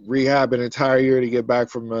rough. You rehab an entire year to get back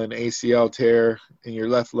from an ACL tear in your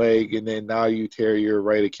left leg, and then now you tear your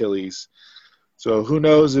right Achilles. So who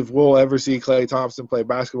knows if we'll ever see Klay Thompson play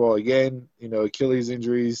basketball again. Achilles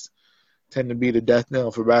injuries tend to be the death knell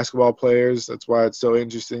for basketball players. That's why it's so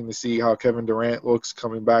interesting to see how Kevin Durant looks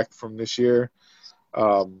coming back from this year.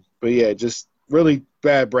 But yeah, just really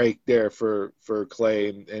bad break there for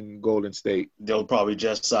Klay and Golden State. They'll probably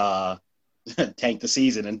just tank the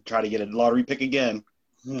season and try to get a lottery pick again.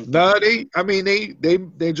 No, they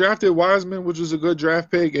drafted Wiseman, which was a good draft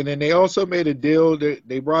pick, and then they also made a deal.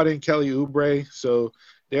 They brought in Kelly Oubre, so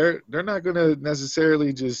they're not going to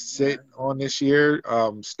necessarily just sit on this year.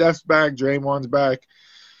 Steph's back, Draymond's back.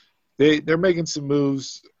 They're making some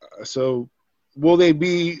moves. So will they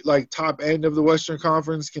be like top end of the Western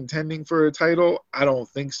Conference contending for a title? I don't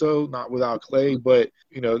think so, not without Clay. But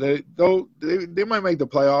you know they might make the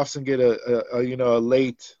playoffs and get a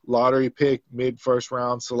late lottery pick, mid first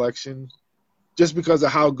round selection, just because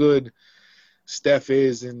of how good Steph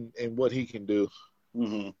is and what he can do.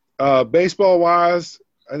 Mm-hmm. Baseball wise,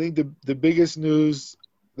 I think the biggest news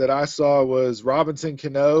that I saw was Robinson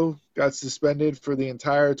Cano got suspended for the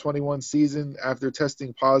entire 21 season after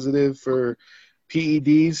testing positive for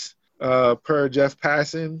PEDs, per Jeff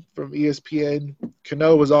Passan from ESPN.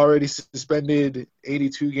 Cano was already suspended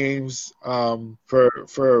 82 games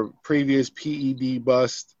for previous PED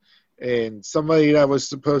bust, and somebody that was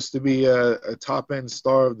supposed to be a top-end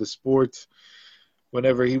star of the sport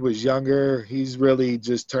whenever he was younger, he's really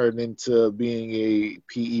just turned into being a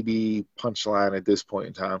PED punchline at this point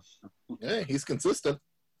in time. Yeah, he's consistent.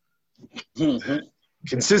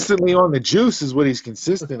 Consistently on the juice is what he's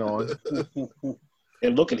consistent on.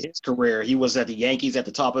 And look at his career. He was at the Yankees at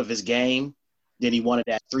the top of his game. Then he wanted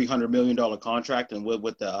that $300 million contract and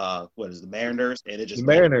with the the Mariners, and it just The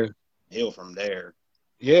Mariners. hill from there.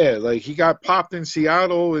 Yeah, like he got popped in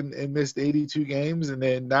Seattle and missed 82 games, and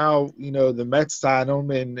then now, you know, the Mets sign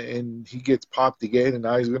him and he gets popped again, and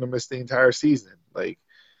now he's going to miss the entire season. Like,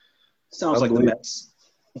 Sounds like the Mets.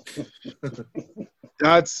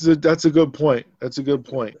 That's a good point. That's a good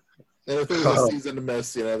point. And if there's a season to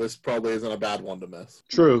miss, you know, this probably isn't a bad one to miss.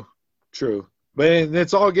 True. But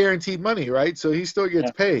it's all guaranteed money, right? So he still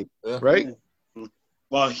gets paid, right?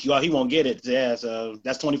 Well, he won't get it. Yeah, so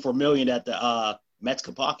that's $24 million that the Mets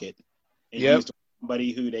could pocket. And Yep. he's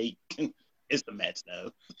somebody who it's the Mets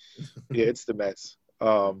though. Yeah, it's the Mets.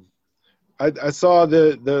 I saw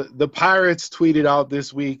the Pirates tweeted out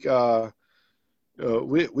this week. We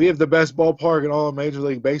have the best ballpark in all of Major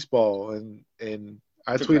League Baseball, and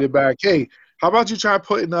I tweeted back, hey, how about you try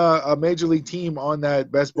putting a Major League team on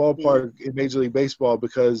that best ballpark in Major League Baseball,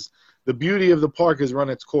 because the beauty of the park has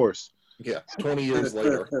run its course. Yeah, 20 years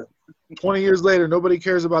later. 20 years later, nobody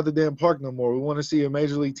cares about the damn park no more. We want to see a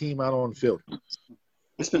Major League team out on the field.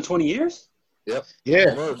 It's been 20 years? Yep. Yeah,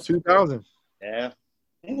 Almost. 2000. Yeah.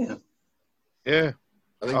 Damn. Yeah.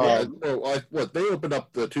 I think they opened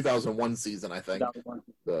up the 2001 season, I think. 2001.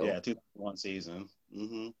 So. Yeah, 2001 season.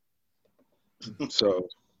 Mm-hmm. So,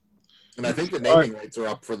 And I think the naming rights are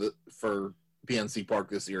up for PNC Park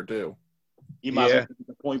this year too. You might as well do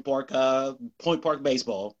the Point Park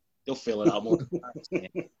baseball. They'll fill it out more.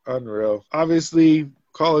 unreal. Obviously,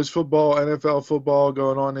 college football, NFL football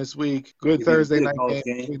going on this week. Good Thursday night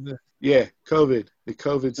game. Yeah, the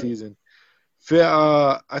COVID season.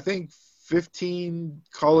 I think 15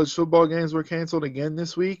 college football games were canceled again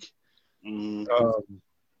this week. Florida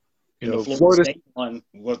State one.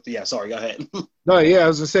 Sorry, go ahead. No, yeah, I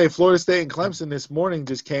was going to say Florida State and Clemson this morning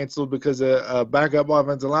just canceled because a backup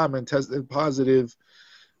offensive lineman tested positive,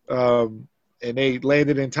 and they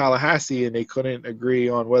landed in Tallahassee, and they couldn't agree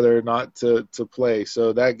on whether or not to play.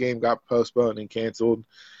 So that game got postponed and canceled.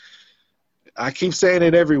 I keep saying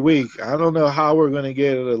it every week. I don't know how we're going to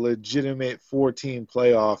get a legitimate 4-team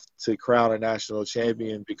playoff to crown a national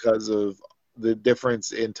champion because of the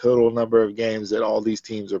difference in total number of games that all these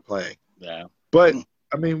teams are playing. Yeah. But,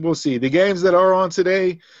 I mean, we'll see. The games that are on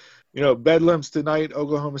today, Bedlam's tonight,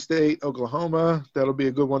 Oklahoma State, Oklahoma. That'll be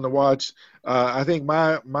a good one to watch. I think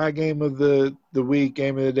my game of the week,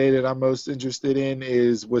 game of the day that I'm most interested in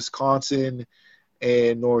is Wisconsin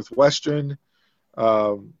and Northwestern.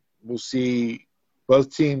 We'll see.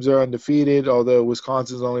 Both teams are undefeated, although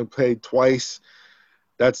Wisconsin's only played twice.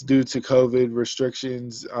 That's due to COVID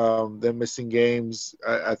restrictions, them missing games.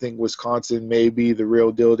 I think Wisconsin may be the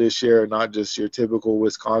real deal this year, not just your typical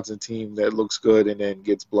Wisconsin team that looks good and then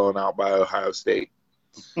gets blown out by Ohio State.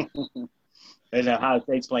 And Ohio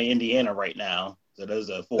State's playing Indiana right now. So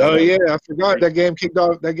those are 4. Oh, yeah, I forgot. That game kicked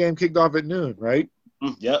off at noon, right?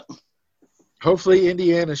 Yep. Hopefully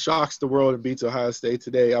Indiana shocks the world and beats Ohio State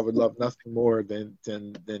today. I would love nothing more than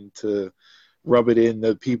to rub it in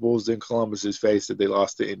the people's in Columbus's face that they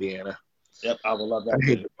lost to Indiana. Yep, I would love that. I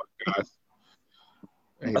hate the Buckeyes.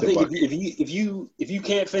 I think if you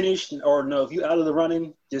can't finish or if you out of the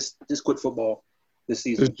running, just quit football this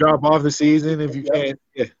season. Just drop off the season if you can.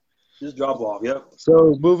 Yeah. Just drop off. Yep.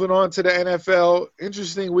 So moving on to the NFL,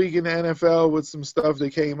 interesting week in the NFL with some stuff that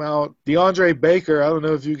came out. DeAndre Baker, I don't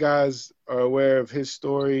know if you guys are aware of his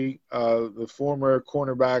story. The former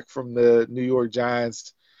cornerback from the New York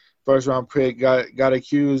Giants, first-round pick, got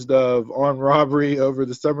accused of armed robbery over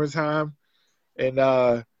the summertime, and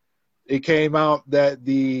it came out that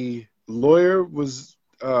the lawyer was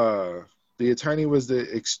the attorney was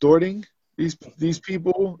extorting these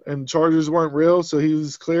people, and charges weren't real, so he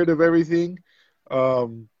was cleared of everything.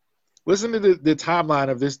 Listen to the timeline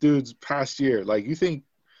of this dude's past year. Like, you think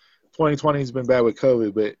 2020 has been bad with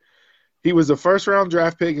COVID, but he was a first-round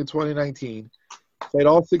draft pick in 2019, played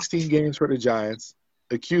all 16 games for the Giants,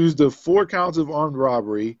 accused of 4 counts of armed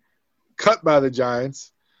robbery, cut by the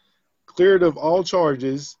Giants, cleared of all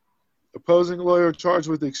charges, opposing lawyer charged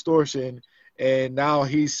with extortion, and now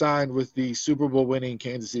he's signed with the Super Bowl winning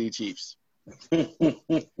Kansas City Chiefs.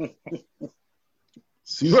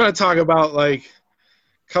 So you want to talk about, like,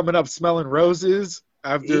 coming up smelling roses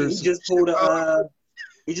after he just pulled a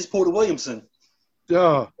Williamson.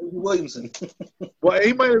 Williamson. Well,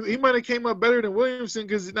 he might have came up better than Williamson,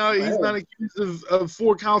 because now he's not accused of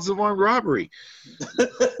 4 counts of armed robbery.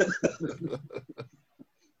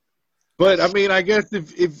 But I mean, I guess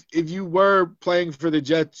if you were playing for the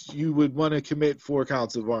Jets, you would want to commit 4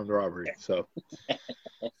 counts of armed robbery. So,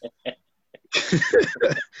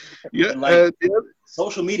 yeah,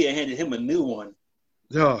 social media handed him a new one.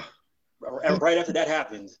 Right after that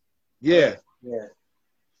happened. Yeah. Yeah.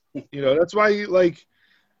 That's why you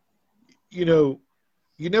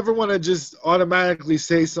never want to just automatically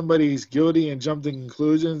say somebody's guilty and jump to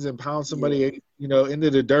conclusions and pound somebody, into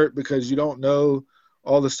the dirt, because you don't know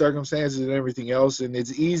all the circumstances and everything else. And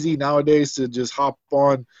it's easy nowadays to just hop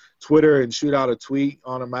on Twitter and shoot out a tweet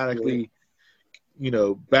automatically,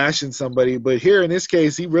 bashing somebody. But here in this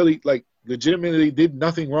case, he really, legitimately did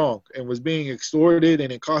nothing wrong and was being extorted,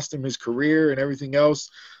 and it cost him his career and everything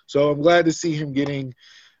else. So I'm glad to see him getting,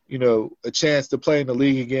 a chance to play in the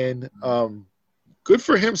league again. Good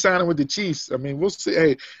for him signing with the Chiefs. I mean, we'll see.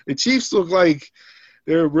 Hey, the Chiefs look like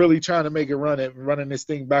they're really trying to make a run at running this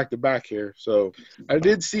thing back to back here. So I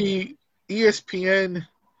did see ESPN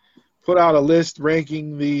put out a list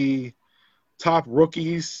ranking the top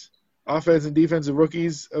rookies, offense and defensive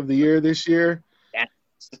rookies of the year this year.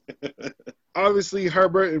 Obviously,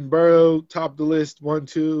 Herbert and Burrow topped the list 1,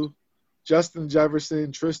 2. Justin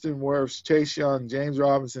Jefferson, Tristan Wirfs, Chase Young, James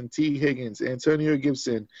Robinson, T. Higgins, Antonio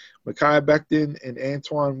Gibson, Mekhi Becton, and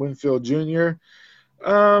Antoine Winfield Jr.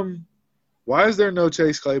 Why is there no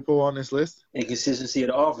Chase Claypool on this list? Inconsistency of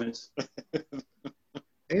the offense.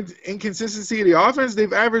 Inconsistency of the offense?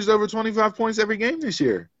 They've averaged over 25 points every game this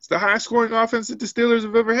year. It's the highest scoring offense that the Steelers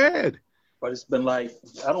have ever had. But it's been I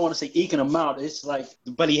don't want to say eking them out. It's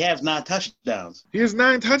but he has 9 touchdowns. He has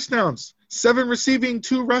 9 touchdowns, 7 receiving,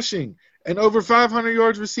 2 rushing, and over 500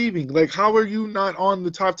 yards receiving. How are you not on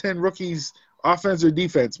the top 10 rookies, offense or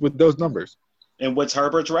defense, with those numbers? And what's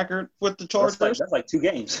Herbert's record with the Chargers? That's like 2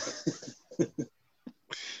 games.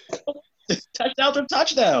 Touchdowns are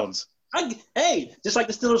touchdowns. Just like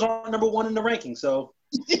the Steelers are number 1 in the ranking. So,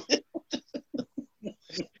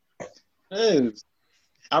 I'd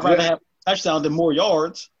rather have touchdowns than more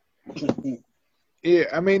yards. Yeah,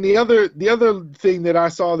 I mean, the other thing that I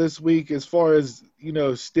saw this week, as far as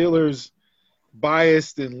Steelers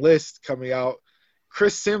biased and list coming out,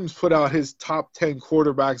 Chris Sims put out his top 10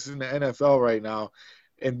 quarterbacks in the NFL right now,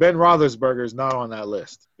 and Ben Roethlisberger is not on that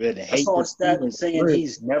list. I saw a stat saying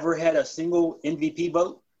he's never had a single MVP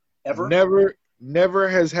vote ever. Never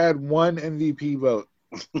has had one MVP vote.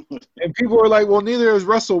 And people were like, well, neither is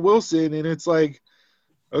Russell Wilson. And it's like,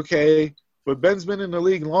 okay, but Ben's been in the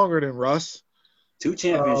league longer than Russ. 2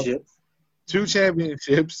 championships. 2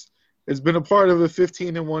 championships. Has been a part of a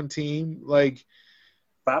 15-1 team.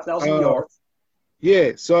 5,000 yards.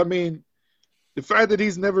 Yeah. So, I mean, the fact that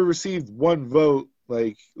he's never received 1 vote,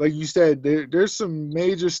 like you said, there's some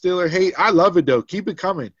major Steeler hate. I love it, though. Keep it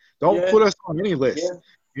coming. Don't put us on any list.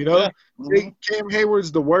 Yeah. Cam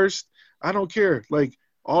Hayward's the worst. I don't care.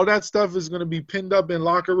 All that stuff is going to be pinned up in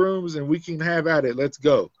locker rooms, and we can have at it. Let's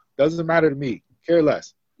go. Doesn't matter to me. Care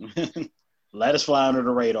less. Let us fly under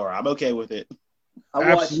the radar. I'm okay with it.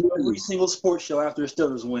 I watch every single sports show after the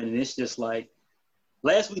Steelers win, and it's just last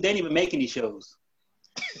week they didn't even make any shows.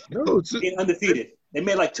 No, it's undefeated. They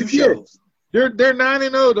made 2 shows. They're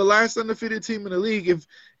 9-0, the last undefeated team in the league. If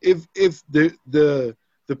the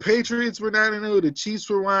Patriots were 9-0, the Chiefs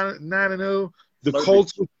were 9-0,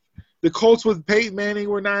 the Colts with Peyton Manning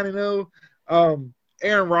were 9-0.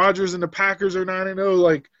 Aaron Rodgers and the Packers are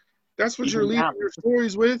 9-0. That's what you're leading your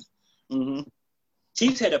stories with. Mm-hmm.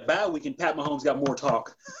 Chiefs had a bye week, and Pat Mahomes got more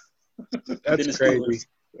talk. That's crazy.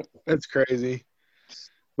 That's crazy.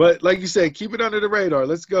 But like you said, keep it under the radar.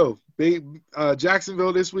 Let's go.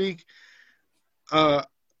 Jacksonville this week. I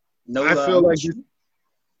feel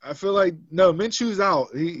like Minshew's out.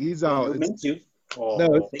 He's out. Minshew.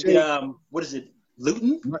 No, what is it?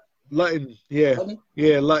 Luton? Lutton. Yeah. Lutton?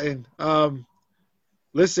 Yeah, Lutton.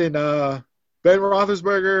 Listen, Ben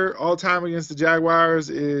Roethlisberger all time against the Jaguars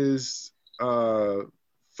is 5-5,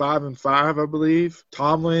 I believe.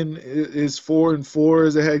 Tomlin is 4-4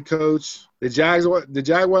 as a head coach. The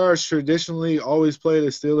Jaguars traditionally always play the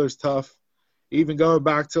Steelers tough. Even going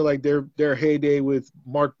back to like their heyday with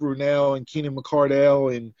Mark Brunell and Keenan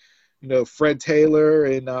McCardell and Fred Taylor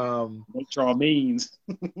and Nature means.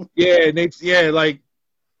 like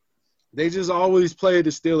they just always play the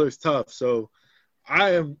Steelers tough. So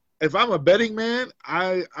if I'm a betting man,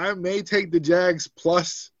 I may take the Jags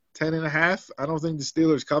plus 10.5. I don't think the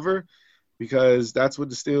Steelers cover because that's what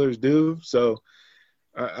the Steelers do. So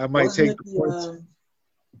I might take the points.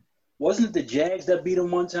 Wasn't it the Jags that beat them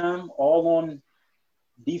one time, all on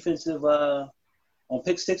defensive on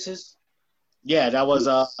pick sixes? Yeah, that was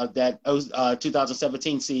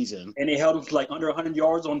 2017 season. And they held them to like under 100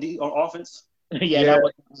 yards on offense? Yeah, that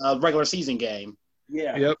was a regular season game.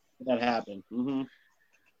 Yeah. Yep. That happened. Mm-hmm.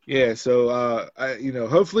 Yeah, so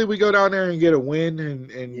hopefully we go down there and get a win and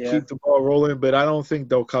keep the ball rolling, but I don't think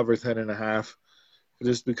they'll cover 10.5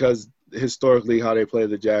 just because historically how they play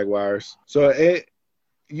the Jaguars. So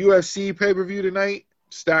UFC pay-per-view tonight,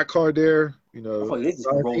 stat card there,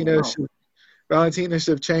 Valentina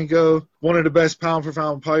Shevchenko, one of the best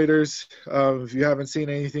pound-for-pound fighters. If you haven't seen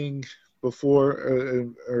anything before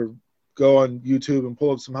or go on YouTube and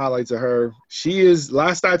pull up some highlights of her. She is,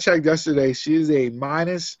 last I checked yesterday, she is a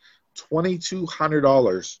minus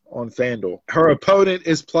 $2,200 on FanDuel. Her opponent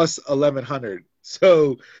is plus 1,100.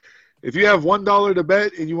 So if you have $1 to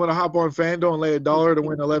bet and you want to hop on FanDuel and lay $1 to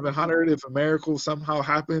win 1,100, if a miracle somehow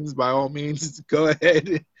happens, by all means, go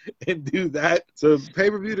ahead and do that. So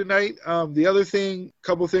pay-per-view tonight. The other thing,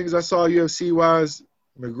 couple things I saw UFC-wise,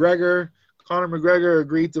 Conor McGregor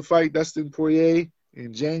agreed to fight Dustin Poirier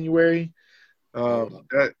in January.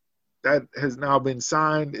 That has now been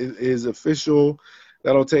signed. It is official.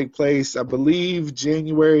 That'll take place, I believe,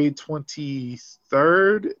 January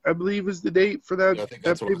 23rd, I believe is the date for that. Yeah, I think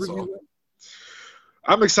that's what I saw.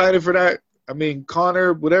 I'm excited for that. I mean,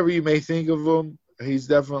 Conor, whatever you may think of him, he's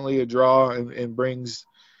definitely a draw and brings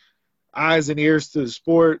eyes and ears to the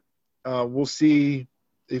sport. We'll see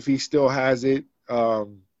if he still has it.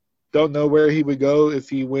 Don't know where he would go if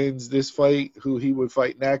he wins this fight, who he would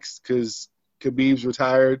fight next, because Khabib's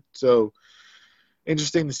retired. So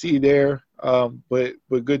interesting to see there, but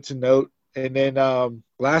good to note. And then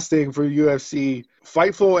last thing for UFC,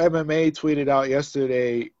 Fightful MMA tweeted out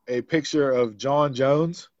yesterday a picture of John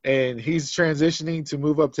Jones, and he's transitioning to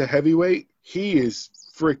move up to heavyweight. He is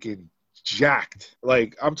freaking jacked.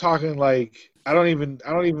 Like, I'm talking like I don't even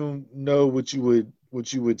know what you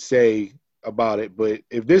would say about it, but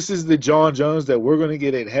if this is the John Jones that we're going to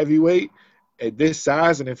get at heavyweight at this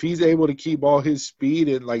size, and if he's able to keep all his speed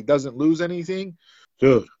and like doesn't lose anything,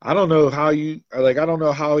 dude, I don't know how he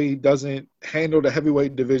doesn't handle the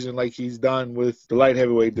heavyweight division like he's done with the light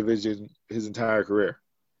heavyweight division his entire career.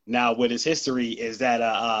 Now, with his history, is that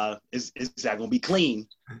going to be clean?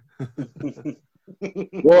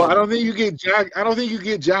 Well, I don't think you get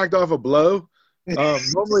jacked off a blow.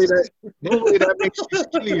 Normally that makes you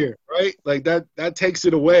skinnier, right? Like that takes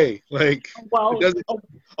it away. Like, well,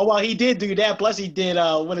 he did do that. Plus, he did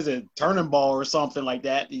turning ball or something like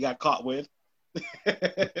that. He got caught with.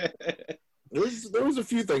 There was a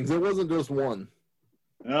few things. It wasn't just one.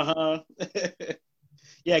 Yeah,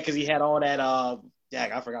 because he had all that. I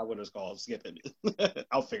forgot what it was called. Skip it.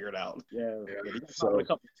 I'll figure it out. Yeah. So a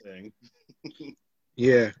couple of things.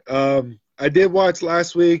 Yeah. I did watch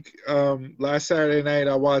last week. Last Saturday night,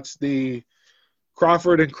 I watched the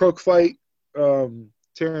Crawford and Crook fight.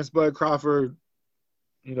 Terrence Bud Crawford,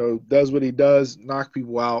 does what he does, knock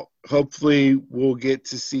people out. Hopefully, we'll get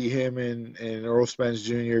to see him and Earl Spence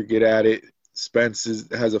Jr. get at it. Spence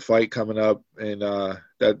has a fight coming up, and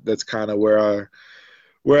that's kind of where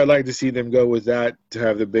I'd like to see them go with that, to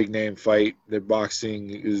have the big name fight that boxing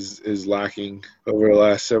is lacking over the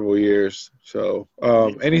last several years. So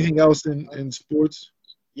anything else in sports?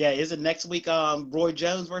 Yeah, is it next week Roy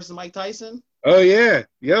Jones versus Mike Tyson? Oh, yeah.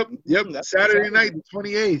 Yep. Saturday night, the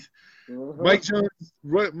 28th.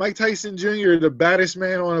 Mm-hmm. Mike Tyson Jr., the baddest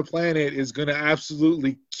man on the planet, is going to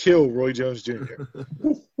absolutely kill Roy Jones Jr.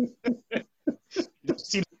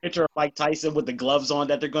 See the picture of Mike Tyson with the gloves on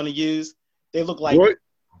that they're going to use? They look like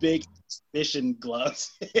big fishing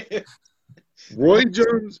gloves. Roy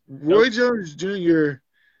Jones Jr.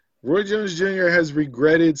 has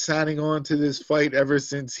regretted signing on to this fight ever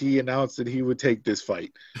since he announced that he would take this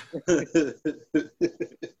fight.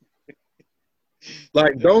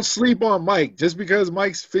 Like, don't sleep on Mike. Just because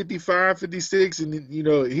Mike's 55, 56, and, you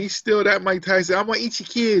know, he's still that Mike Tyson. I'm going to eat your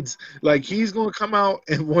kids. Like, he's going to come out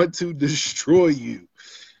and want to destroy you.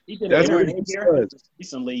 He did That's an what interview he here does.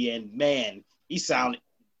 recently, and man, he sounded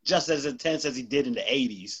just as intense as he did in the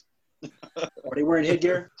 80s. Are they wearing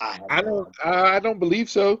headgear? I don't believe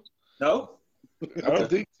so. No? I don't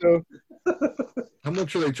think so. How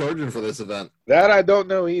much are they charging for this event? That I don't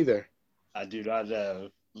know either. I do not know.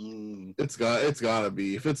 It's gotta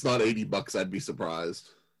be. If it's not $80, I'd be surprised.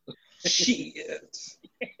 Shit.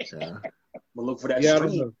 Yeah. We'll look for that Yeah, I don't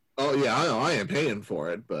stream. know. Oh yeah, I am paying for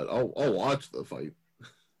it, but I'll watch the fight.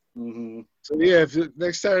 Mm-hmm. So yeah, if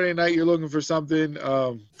next Saturday night you're looking for something,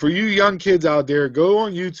 for you young kids out there, go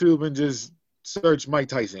on YouTube and just search Mike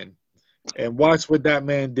Tyson and watch what that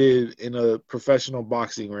man did in a professional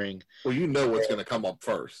boxing ring. Well, you know what's gonna come up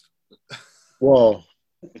first. Well,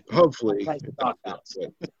 hopefully. Like the knockouts.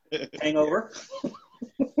 Hangover.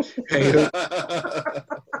 Hey,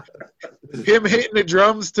 him hitting the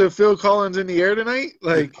drums to Phil Collins in the air tonight,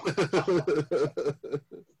 like,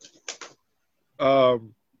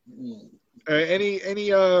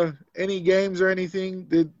 any games or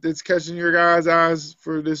anything that's catching your guys' eyes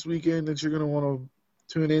for this weekend that you're gonna want to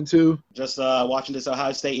tune into? Just watching this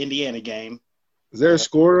Ohio State-Indiana game. Is there a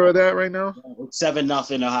score of that right now?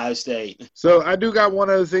 7-0 Ohio State. So I do got one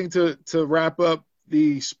other thing to wrap up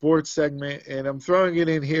the sports segment, and I'm throwing it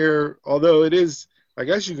in here, although it is, I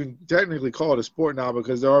guess you can technically call it a sport now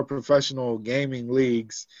because there are professional gaming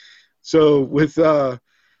leagues. So with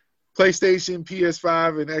PlayStation,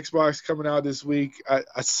 PS5, and Xbox coming out this week,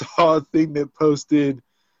 I saw a thing that posted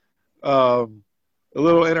a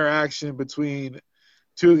little interaction between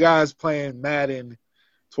two guys playing Madden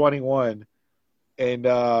 21. And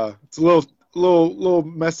it's a little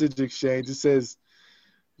message exchange. It says,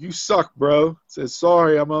 "You suck, bro." It says,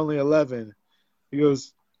 "Sorry, I'm only 11." He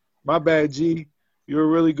goes, "My bad, G. You were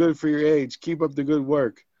really good for your age. Keep up the good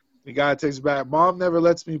work." The guy takes back, "Mom never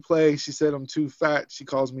lets me play. She said I'm too fat. She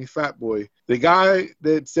calls me fat boy." The guy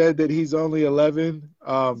that said that he's only 11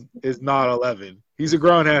 is not 11. He's a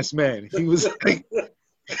grown-ass man. He was like,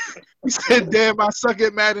 he said, "Damn, I suck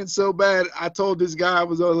at Madden so bad. I told this guy I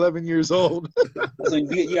was 11 years old." So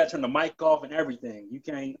you got to turn the mic off and everything. You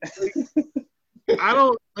can't. I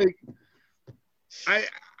don't like. I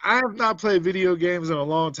have not played video games in a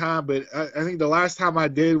long time, but I think the last time I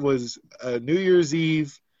did was a New Year's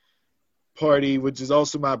Eve party, which is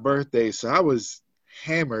also my birthday. So I was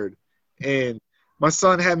hammered, and my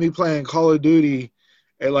son had me playing Call of Duty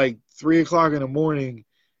at like 3:00 in the morning,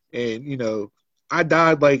 and you know, I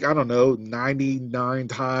died like, I don't know, 99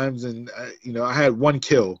 times, and I had one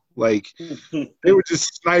kill. Like, they were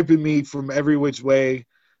just sniping me from every which way.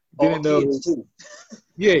 Didn't know. Kids too.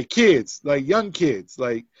 Yeah, kids, like young kids,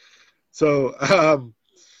 like. So,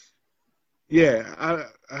 yeah,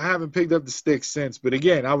 I haven't picked up the stick since. But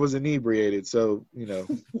again, I was inebriated, so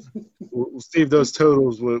we'll see if those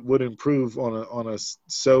totals would improve on a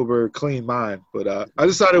sober, clean mind. But I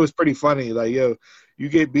just thought it was pretty funny. Like, yo, you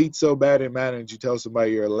get beat so bad in Madden, you tell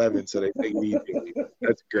somebody you're 11, so they take it easy.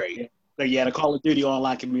 That's great. But yeah, the Call of Duty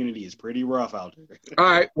online community is pretty rough out there. All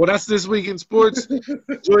right, well, that's this week in sports.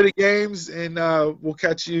 Enjoy the games, and we'll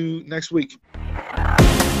catch you next week.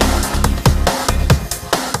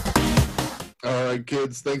 All right,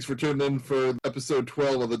 kids, thanks for tuning in for episode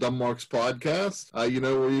 12 of the Dumb Marks podcast. You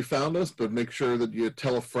know where you found us, but make sure that you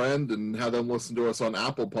tell a friend and have them listen to us on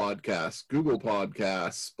Apple Podcasts, Google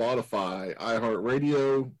Podcasts, Spotify,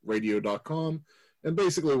 iHeartRadio, radio.com, and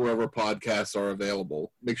basically wherever podcasts are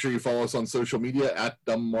available. Make sure you follow us on social media at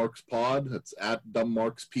DumbMarksPod. That's at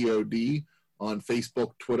DumbMarksPod on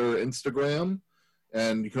Facebook, Twitter, Instagram.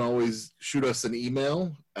 And you can always shoot us an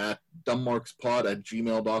email at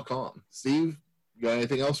dumbmarkspod@gmail.com. Steve, you got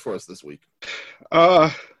anything else for us this week?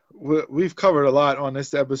 We've covered a lot on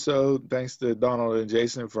this episode. Thanks to Donald and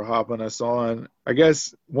Jason for hopping us on. I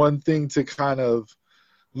guess one thing to kind of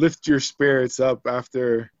lift your spirits up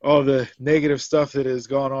after all the negative stuff that has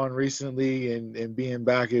gone on recently and being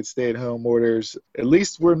back at stay-at-home orders, at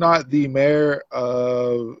least we're not the mayor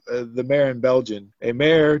in Belgium. A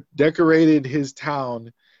mayor decorated his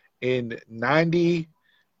town in 90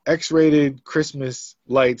 X-rated Christmas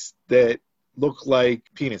lights that look like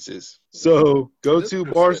penises. So go to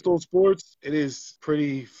Barstool Sports. It is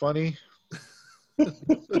pretty funny.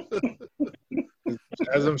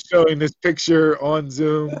 As I'm showing this picture on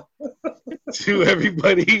Zoom to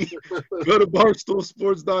everybody, go to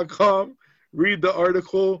barstoolsports.com, read the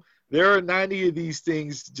article. There are 90 of these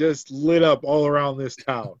things just lit up all around this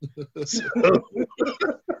town. So,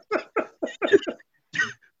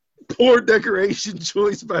 poor decoration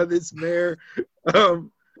choice by this mayor.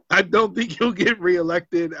 I don't think he'll get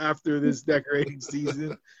reelected after this decorating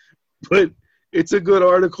season, but it's a good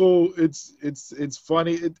article. It's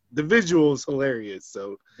funny. The visual is hilarious.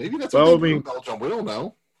 So maybe that's what they do in Belgium. We don't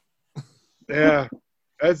know. Yeah,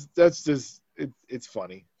 that's just it's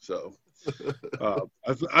funny. So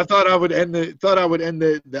I thought I would end the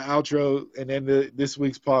outro and end this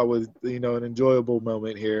week's pod with an enjoyable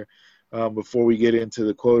moment here before we get into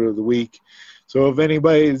the quote of the week. So has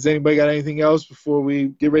anybody got anything else before we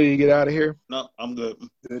get ready to get out of here? No, I'm good.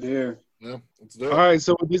 Good here. Yeah, let's do it. All right,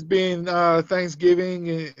 so with this being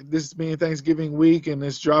Thanksgiving, this being Thanksgiving week, and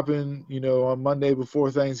this dropping, on Monday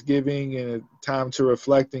before Thanksgiving, and a time to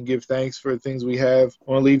reflect and give thanks for the things we have,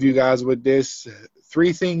 I want to leave you guys with this: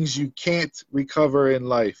 3 things you can't recover in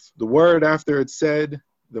life: the word after it's said,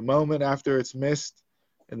 the moment after it's missed,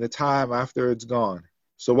 and the time after it's gone.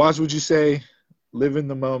 So watch what you say, live in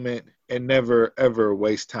the moment, and never, ever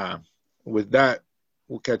waste time. With that,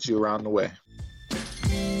 we'll catch you around the way.